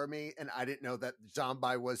morass for me, and I didn't know that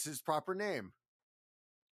Zombie was his proper name.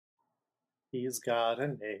 He's got a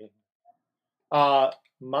name.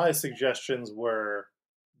 My suggestions were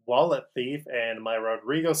Wallet Thief, and my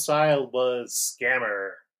Rodrigo style was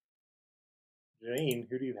Scammer. Janine,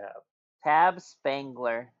 who do you have? Tab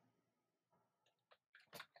Spangler.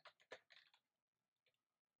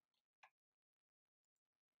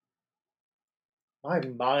 My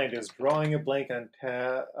mind is drawing a blank on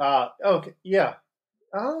Tab. Okay, yeah.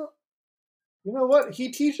 You know what?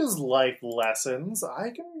 He teaches life lessons.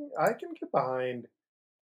 I can get behind.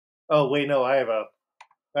 Oh wait, no, I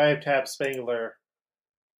have Tab Spangler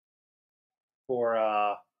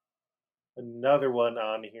for another one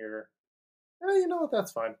on here. You know what?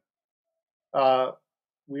 That's fine.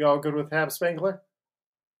 We all good with Tab Spangler?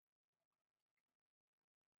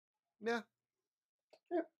 Yeah.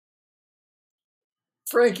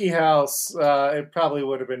 Frankie House, it probably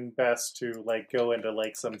would have been best to like go into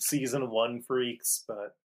like some season 1 freaks,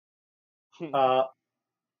 but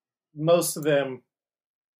most of them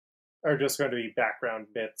are just going to be background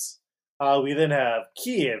bits. We then have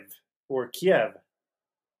Kiev or Kiev.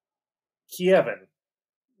 Kievin.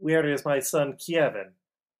 Where is my son Kievin?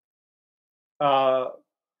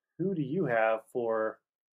 Who do you have for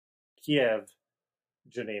Kiev,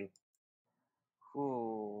 Janine?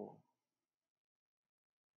 Ooh.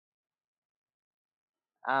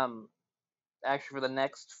 Actually, for the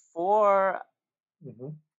next 4, Mm-hmm.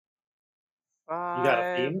 You got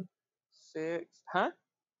a 5, theme? 6, huh?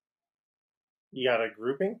 You got a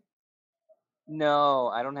grouping? No,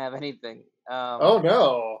 I don't have anything. Oh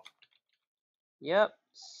no! Yep.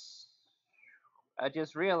 I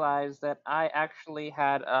just realized that I actually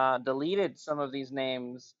had deleted some of these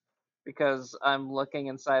names because I'm looking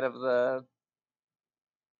inside of the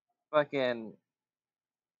fucking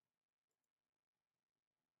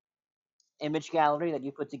image gallery that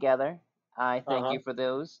you put together. I thank Uh you for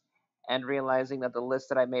those. And realizing that the list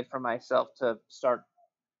that I made for myself to start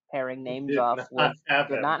pairing huh. names Did off not have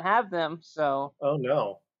did them. not have them. So, Oh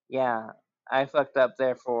no. yeah, I fucked up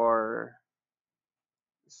there for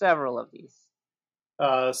several of these.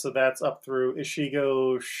 So that's up through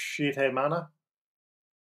Ishigo Shitemana?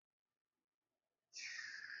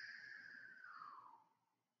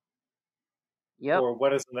 Yep. Or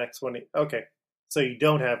what is the next one? Okay. So you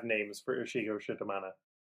don't have names for Ishigo Shitemana.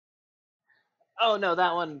 Oh no,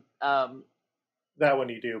 that one. That one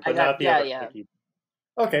you do, I but got not the other yeah. Frankie.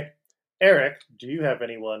 Okay. Eric, do you have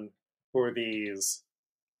anyone for these?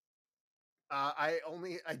 I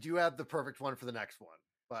do have the perfect one for the next one,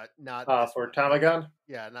 but not this For one. Tamagon,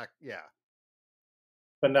 Yeah.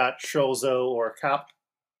 but not Sholzo or Cop?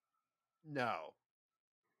 No.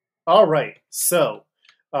 All right. So,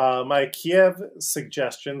 my Kiev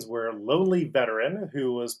suggestions were Lonely Veteran,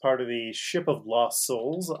 who was part of the Ship of Lost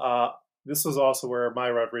Souls. This was also where my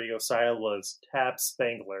Rodrigo style was Tab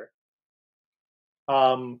Spangler.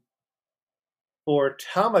 Um, for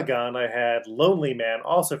Tamagon, I had Lonely Man,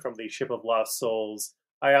 also from the Ship of Lost Souls.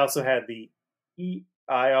 I also had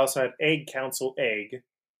Egg Council Egg,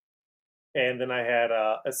 and then I had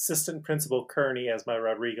Assistant Principal Kearney as my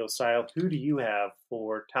Rodrigo style. Who do you have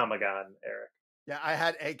for Tamagon, Eric? Yeah, I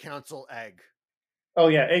had Egg Council Egg. Oh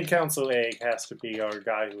yeah, Egg Council Egg has to be our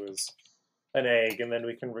guy who is an egg, and then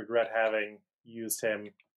we can regret having used him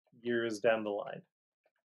years down the line.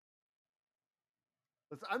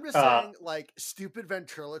 I'm just Uh, saying, like, stupid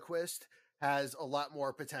ventriloquist has a lot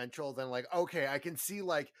more potential than, like, okay, I can see,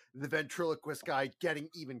 like, the ventriloquist guy getting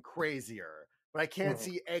even crazier, but I can't mhm,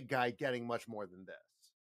 see Egg Guy getting much more than this.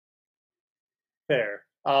 fair.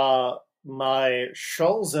 My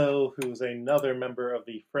Sholzo, who's another member of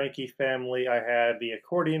the Frankie family, I had the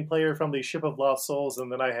accordion player from the Ship of Lost Souls,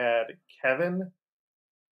 and then I had Kevin,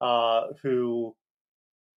 who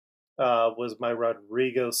was my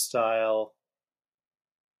Rodrigo style.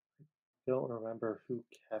 Don't remember who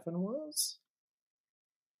Kevin was.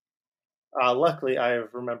 Luckily, I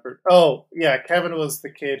have remembered. Oh, yeah, Kevin was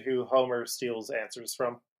the kid who Homer steals answers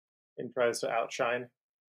from and tries to outshine.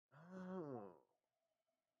 Oh.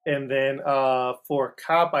 And then for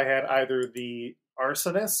Cop, I had either the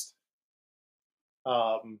arsonist,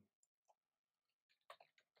 um,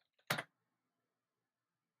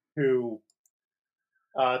 who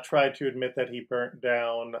tried to admit that he burnt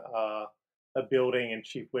down a building and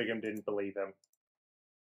Chief Wiggum didn't believe him,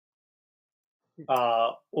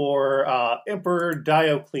 or Emperor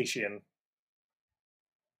Diocletian.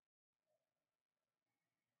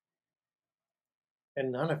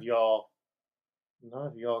 And none of y'all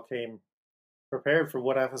came prepared for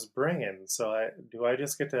what I was bringing. So do I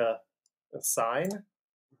just get to assign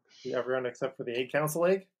to everyone except for the Egg Council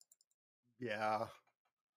Egg? Yeah.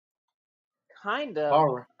 Kind of.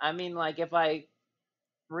 All right. I mean, like, if I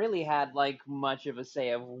really had, like, much of a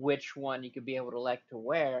say of which one you could be able to elect to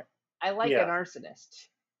wear, I like an Yeah. arsonist.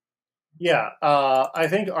 Yeah. I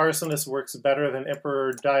think Arsonist works better than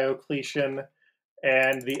Emperor Diocletian.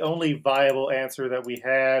 And the only viable answer that we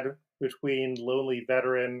had between Lonely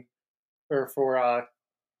Veteran or for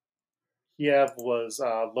Kiev was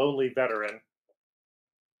Lonely Veteran.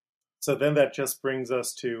 So then that just brings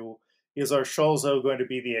us to, is our Sholzo going to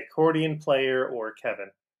be the accordion player or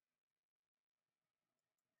Kevin?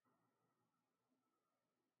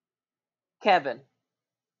 Kevin.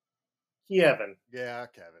 Kevin. Yeah,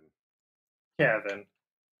 Kevin. Kevin.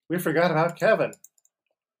 We forgot about Kevin.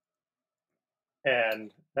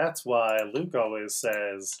 And that's why Luke always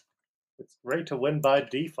says it's great to win by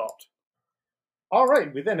default. All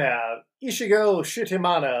right, we then have Ishigo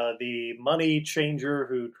Shitimana, the money changer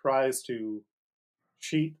who tries to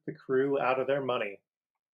cheat the crew out of their money.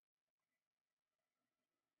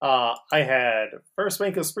 I had first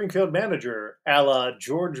rank of Springfield manager, a la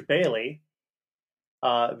George Bailey,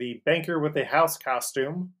 the banker with the house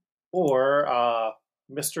costume, or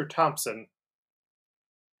Mr. Thompson,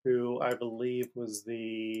 who I believe was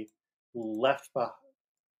the left behind.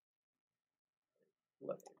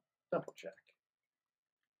 Let me double check.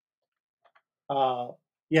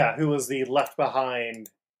 Yeah, who was the left behind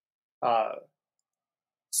uh,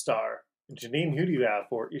 star. Janine, who do you have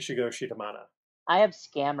for Ishigo Shitamana? I have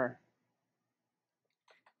Scammer.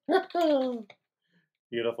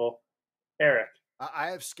 Beautiful. Eric. I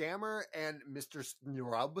have Scammer and Mr.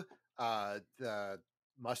 Snrub, the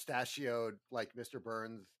mustachioed, like Mr.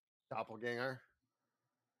 Burns doppelganger.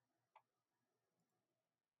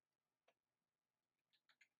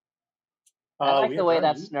 I like We the have way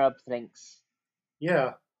that done. Snurb thinks.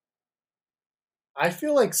 Yeah. I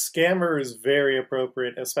feel like Scammer is very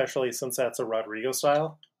appropriate, especially since that's a Rodrigo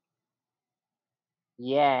style.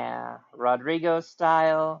 Yeah, Rodrigo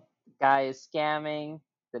style. The guy is scamming.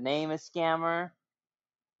 The name is Scammer.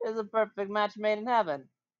 It's a perfect match made in heaven.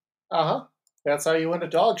 Uh huh. That's how you win a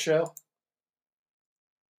dog show.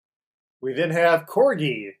 We then have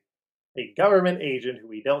Corgi, a government agent who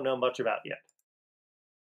we don't know much about yet.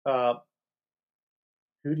 Uh,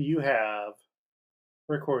 who do you have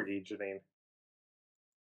for Corgi, Janine?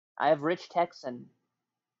 I have Rich Texan.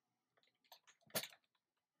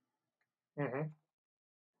 Mm-hmm.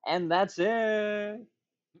 And that's it.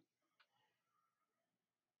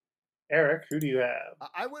 Eric, who do you have?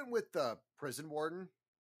 I went with the prison warden.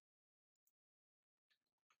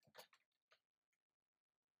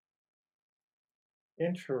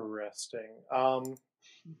 Interesting.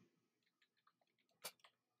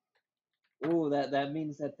 Ooh, that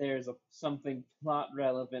means that there's something plot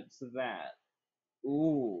relevant to that.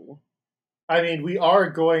 Ooh. I mean, we are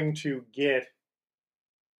going to get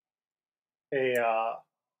a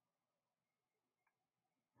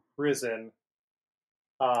prison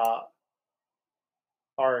uh,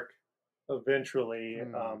 arc eventually.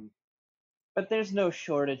 But there's no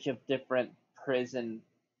shortage of different prison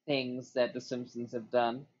things that The Simpsons have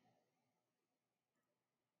done.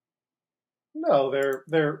 No,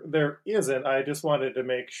 there isn't. I just wanted to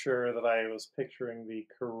make sure that I was picturing the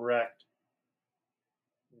correct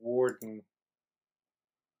warden.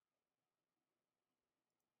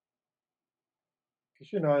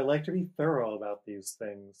 Because I like to be thorough about these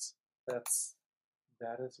things. That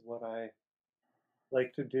is what I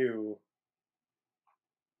like to do.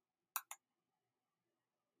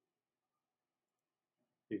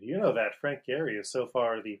 Did you know that Frank Gehry is so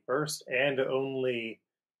far the first and only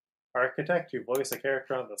architect to voice a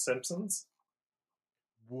character on The Simpsons?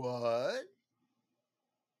 What?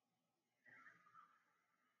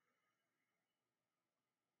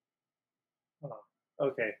 Oh,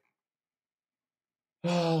 okay.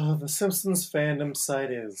 Oh, the Simpsons fandom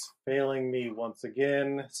site is failing me once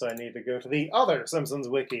again, so I need to go to the other Simpsons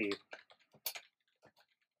wiki.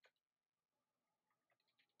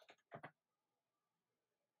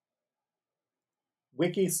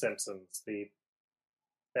 Wiki Simpsons, the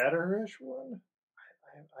better-ish one?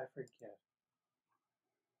 I forget.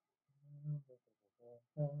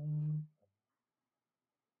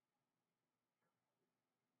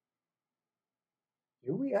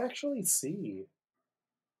 Do we actually see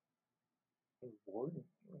a warden?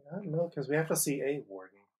 I don't know, because we have to see a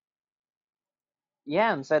warden.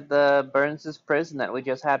 Yeah, inside the Burns' prison that we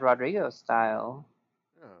just had Rodrigo style.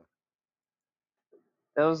 Oh.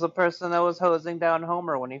 That was the person that was hosing down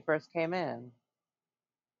Homer when he first came in.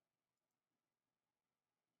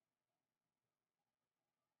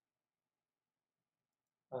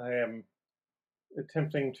 I am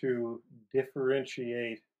attempting to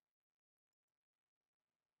differentiate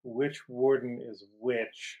which warden is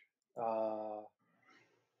which.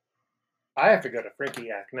 I have to go to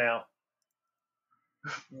Frinkiac now.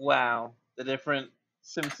 Wow, the different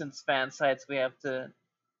Simpsons fan sites we have to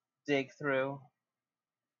dig through.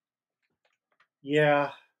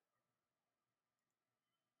 Yeah.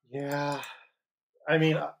 I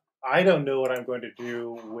mean, I don't know what I'm going to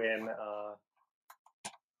do when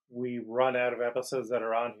we run out of episodes that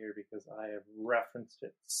are on here because I have referenced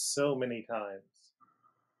it so many times.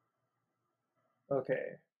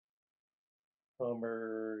 Okay.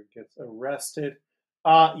 Homer gets arrested.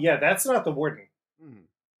 Yeah, that's not the warden. Hmm.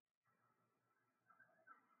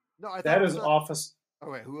 No, I thought That it is was office. Oh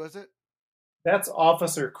wait, who was it? That's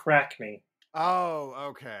Officer Crackney. Oh,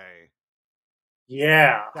 okay.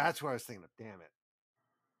 Yeah. That's what I was thinking of. Damn it.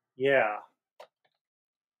 Yeah.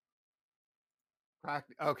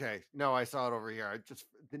 Okay. No, I saw it over here.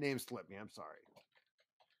 The name slipped me. I'm sorry.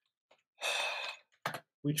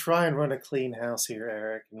 We try and run a clean house here,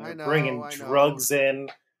 Eric. And you're I bringing know. drugs in.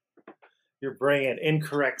 You're bringing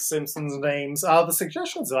incorrect Simpsons names. The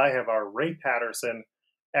suggestions that I have are Ray Patterson,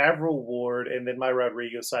 Avril Ward, and then my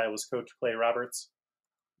Rodrigo side was Coach Clay Roberts.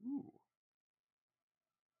 Ooh.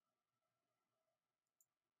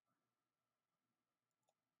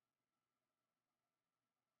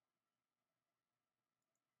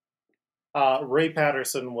 Ray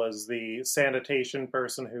Patterson was the sanitation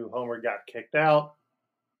person who Homer got kicked out.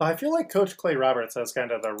 I feel like Coach Clay Roberts has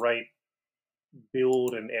kind of the right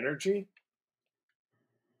build and energy.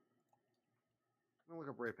 I'm gonna look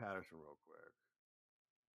up Ray Patterson real quick.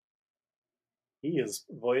 He is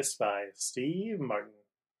voiced by Steve Martin.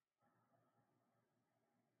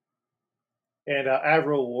 And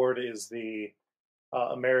Avril Ward is the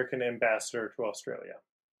American ambassador to Australia.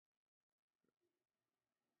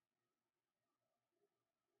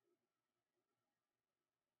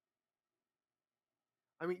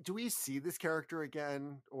 I mean, do we see this character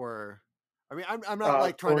again, or? I mean, I'm not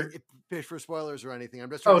like trying to fish for spoilers or anything.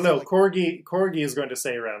 I'm just trying to see, like, Corgi is going to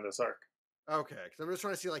stay around this arc. Okay, because I'm just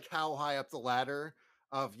trying to see like how high up the ladder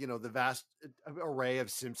of the vast array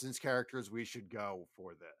of Simpsons characters we should go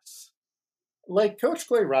for this. Like Coach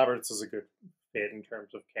Clay Roberts is a good fit in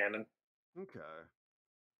terms of canon. Okay.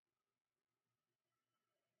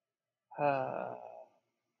 I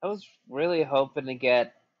was really hoping to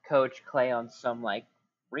get Coach Clay on some like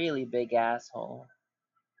really big asshole.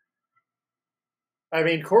 I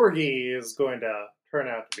mean, Corgi is going to turn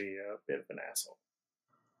out to be a bit of an asshole.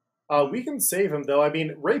 Hmm. We can save him, though. I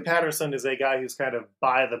mean, Ray Patterson is a guy who's kind of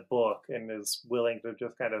by the book and is willing to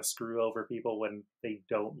just kind of screw over people when they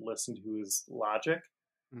don't listen to his logic,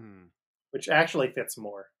 Hmm. which actually fits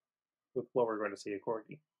more with what we're going to see at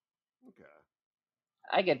Corgi.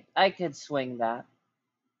 Okay. I could swing that.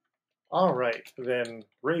 All right, then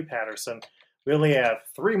Ray Patterson. We only have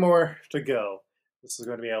 3 more to go. This is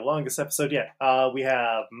going to be our longest episode yet. We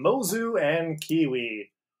have Mozu and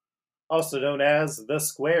Kiwi, also known as the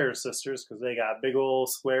Square Sisters, because they got big old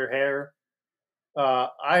square hair.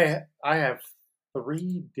 I have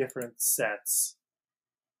 3 different sets.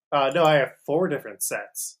 No, I have 4 different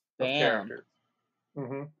sets of Bam. characters.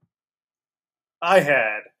 Mm-hmm. I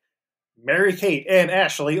had Mary Kate and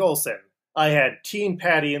Ashley Olsen. I had Teen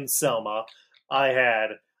Patty and Selma. I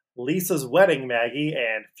had Lisa's Wedding Maggie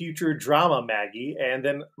and Future Drama Maggie. And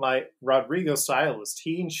then my Rodrigo style was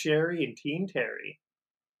Teen Sherry and Teen Terry.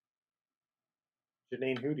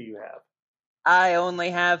 Janine, who do you have? I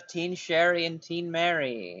only have Teen Sherry and Teen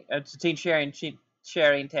Mary. It's Teen Sherry and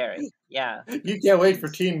Sherry and Terry. Yeah. You can't wait for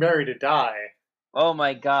Teen Mary to die. Oh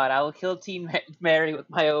my god, I will kill Teen Mary with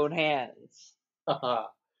my own hands. Haha.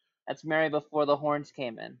 That's Mary before the horns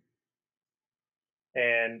came in.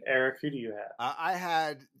 And Eric, who do you have? I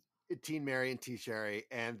had Teen Mary and T Sherry,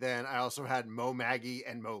 and then I also had Mo Maggie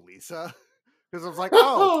and Mo Lisa. Because I was like,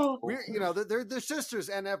 oh, they're sisters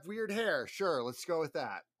and have weird hair. Sure, let's go with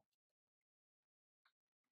that.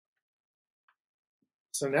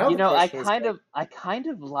 So now the I question kind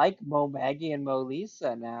of like Mo Maggie and Mo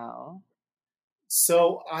Lisa now.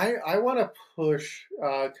 So I want to push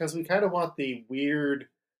because we kind of want the weird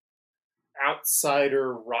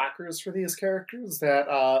outsider rockers for these characters. That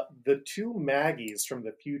the 2 Maggies from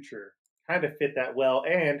the future kind of fit that well,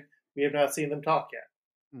 and we have not seen them talk yet.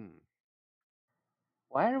 Hmm.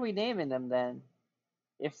 Why are we naming them then?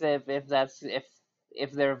 If their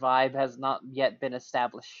vibe has not yet been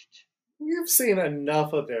established. We've seen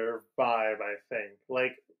enough of their vibe, I think.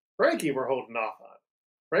 Like Frankie, we're holding off on.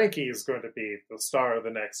 Frankie is going to be the star of the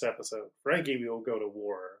next episode. Frankie, we will go to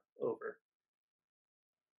war over.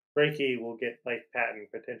 Frankie will get Mike Patton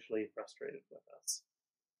potentially frustrated with us.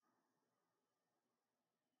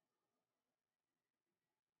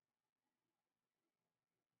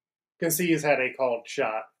 Because he has had a called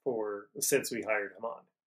shot since we hired him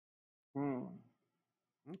on.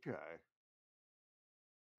 Okay.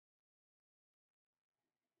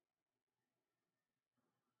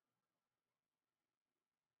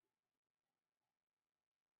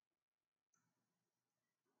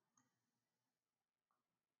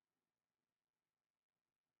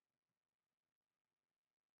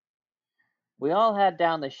 We all had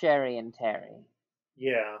down the Sherry and Terry.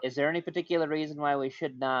 Yeah. Is there any particular reason why we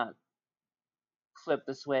should not flip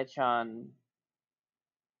the switch on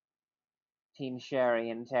Teen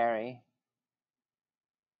Sherry and Terry?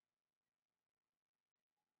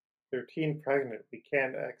 They're teen pregnant. We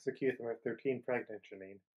can't execute them if they're teen pregnant,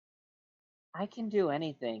 Janine. I can do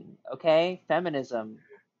anything, okay? Feminism.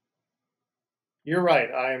 You're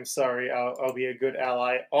right. I am sorry. I'll be a good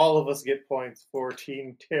ally. All of us get points for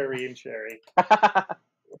Teen Terry and Sherry.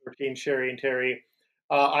 For Teen Sherry and Terry.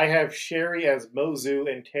 I have Sherry as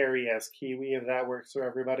Mozu and Terry as Kiwi, if that works for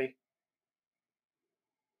everybody.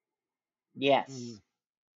 Yes.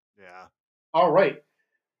 Yeah. All right.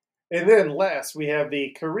 And then last, we have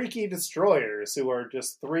the Kariki Destroyers, who are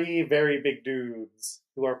just 3 very big dudes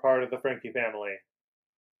who are part of the Frankie family.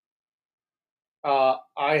 I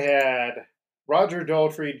had Roger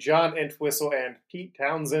Daltrey, John Entwistle, and Pete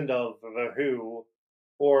Townsend of The Who,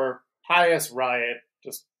 or Pious Riot,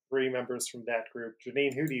 just 3 members from that group.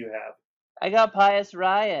 Janine, who do you have? I got Pious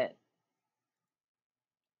Riot.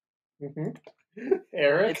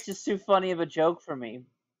 Eric? It's just too funny of a joke for me.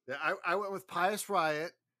 Yeah, I went with Pious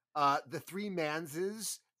Riot, the 3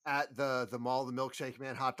 Manses at the mall, the Milkshake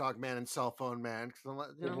Man, Hot Dog Man, and Cell Phone Man,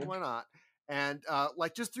 because why not? And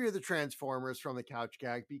just 3 of the Transformers from the Couch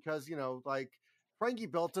Gag, because Frankie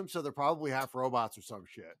built them, so they're probably half robots or some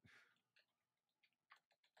shit.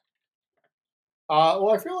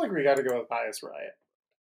 Well, I feel like we got to go with Pious Riot.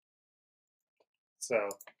 So,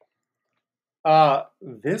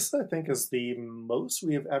 this I think is the most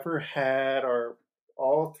we have ever had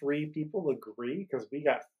all 3 people agree, because we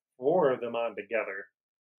got 4 of them on together.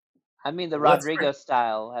 I mean, the Rodrigo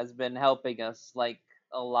style has been helping us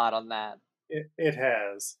a lot on that. It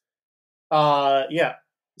has. Yeah.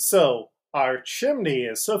 So our Chimney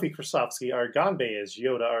is Sophie Krasovsky, our Ganbei is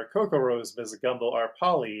Yoda, our Kokoro is Ms. Gumbo, our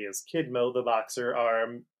Polly is Kid Mo the Boxer, our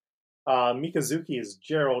Mikazuki is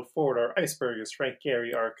Gerald Ford. Our iceberg is Frank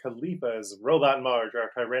Gehry. Our Khalifa is Robot Marge. Our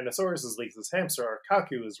Tyrannosaurus is Lisa's hamster. Our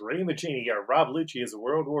Kaku is Ray Magini. Our Rob Lucci is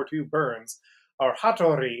World War II Burns. Our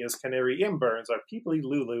Hattori is Canary M. Burns. Our Peeply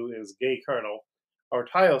Lulu is Gay Colonel. Our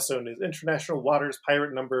Tilestone is International Waters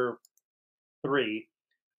Pirate number 3.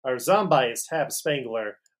 Our Zombi is Tab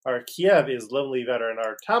Spangler. Our Kiev is Lonely Veteran.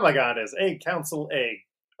 Our Tamagon is Egg Council Egg.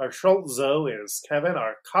 Our Schultzo is Kevin.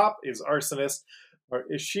 Our Cop is Arsonist. Our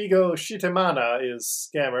Ishigo Shitamana is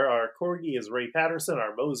Scammer. Our Corgi is Ray Patterson.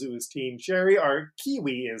 Our Mozu is Teen Sherry. Our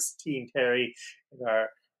Kiwi is Teen Terry. And our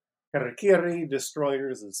Karakiri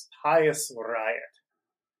Destroyers is Pious Riot.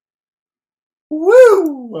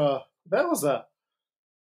 Woo! That was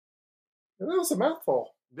a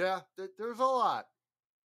mouthful. Yeah, there's a lot.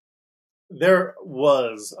 There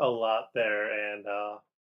was a lot there, and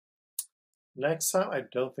next time I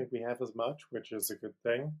don't think we have as much, which is a good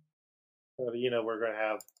thing. But, we're going to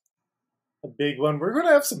have a big one. We're going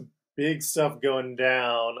to have some big stuff going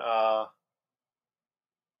down.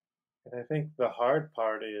 And I think the hard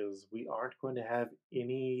part is we aren't going to have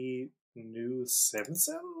any new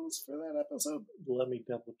Simpsons for that episode. Let me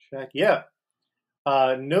double check. Yeah.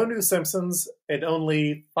 No new Simpsons and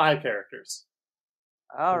only 5 characters.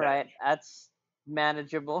 All right. That's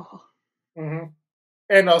manageable. Mm-hmm.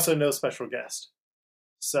 And also no special guest.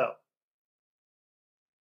 So.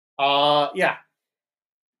 Yeah.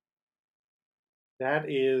 That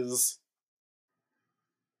is.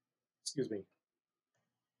 Excuse me.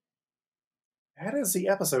 That is the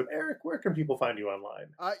episode. Eric, where can people find you online?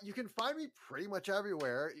 You can find me pretty much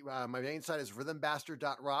everywhere. My main site is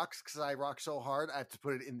rhythmbastard.rocks because I rock so hard I have to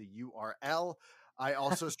put it in the URL. I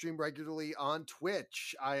also stream regularly on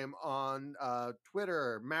Twitch. I am on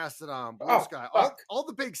Twitter, Mastodon, Blue Sky, all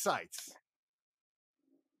the big sites.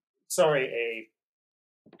 Sorry, a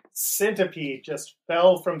centipede just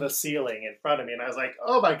fell from the ceiling in front of me, and I was like,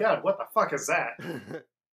 oh my god, what the fuck is that?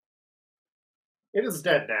 It is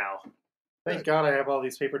dead now. Thank God I have all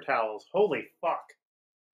these paper towels. Holy fuck.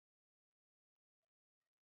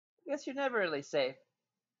 I guess you're never really safe.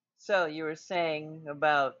 So, you were saying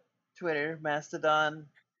about Twitter, Mastodon.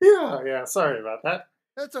 Yeah, sorry about that.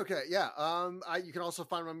 That's okay, yeah. You can also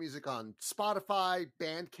find my music on Spotify,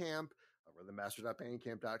 Bandcamp,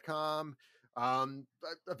 rhythmbastard.bandcamp.com.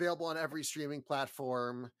 Available on every streaming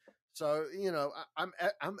platform. So, I'm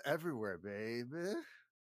everywhere, baby.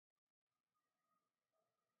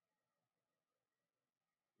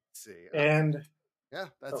 See. And yeah,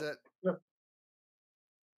 that's it. Yep.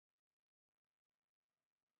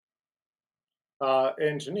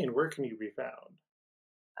 And Janine, where can you be found?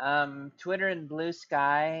 Twitter and Blue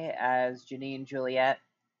Sky as Janine Juliet.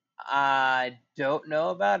 I don't know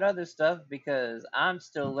about other stuff because I'm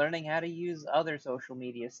still learning how to use other social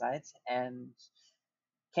media sites and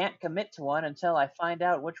can't commit to one until I find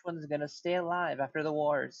out which one's going to stay alive after the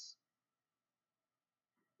wars.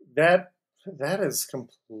 That is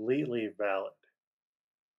completely valid.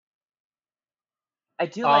 I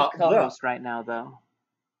do like co-host right now, though.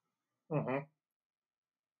 Mm-hmm.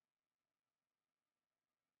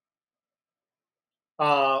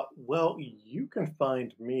 Well, you can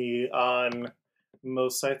find me on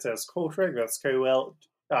most sites as Coltreg. That's KOL.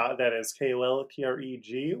 That is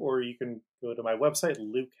KOLTREG. Or you can go to my website,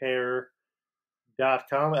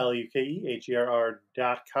 lukeherr.com,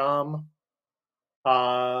 LUKEHERR.com.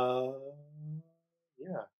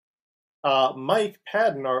 Yeah. Mike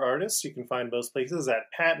Padden, our artist, you can find most places at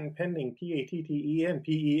Patent Pending,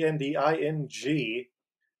 PATTENPENDING.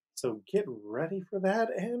 So get ready for that.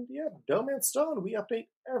 And yeah, DohMance Dawn, we update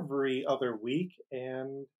every other week.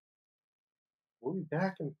 And we'll be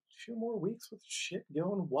back in 2 more weeks with shit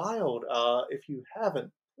going wild. If you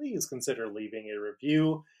haven't, please consider leaving a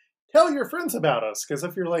review. Tell your friends about us. Because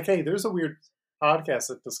if you're like, hey, there's a weird podcast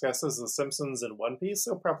that discusses The Simpsons and One Piece,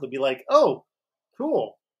 they'll probably be like, oh,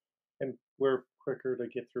 cool. And we're quicker to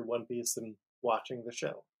get through One Piece than watching the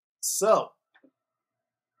show. So,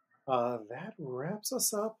 that wraps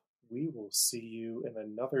us up. We will see you in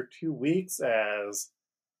another 2 weeks as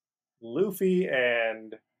Luffy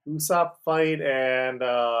and Usopp fight, and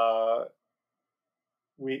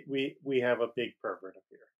we have a big pervert up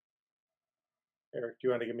here. Eric, do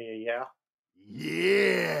you want to give me a yeah?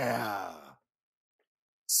 Yeah!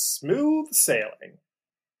 Smooth sailing.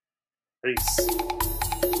 Peace.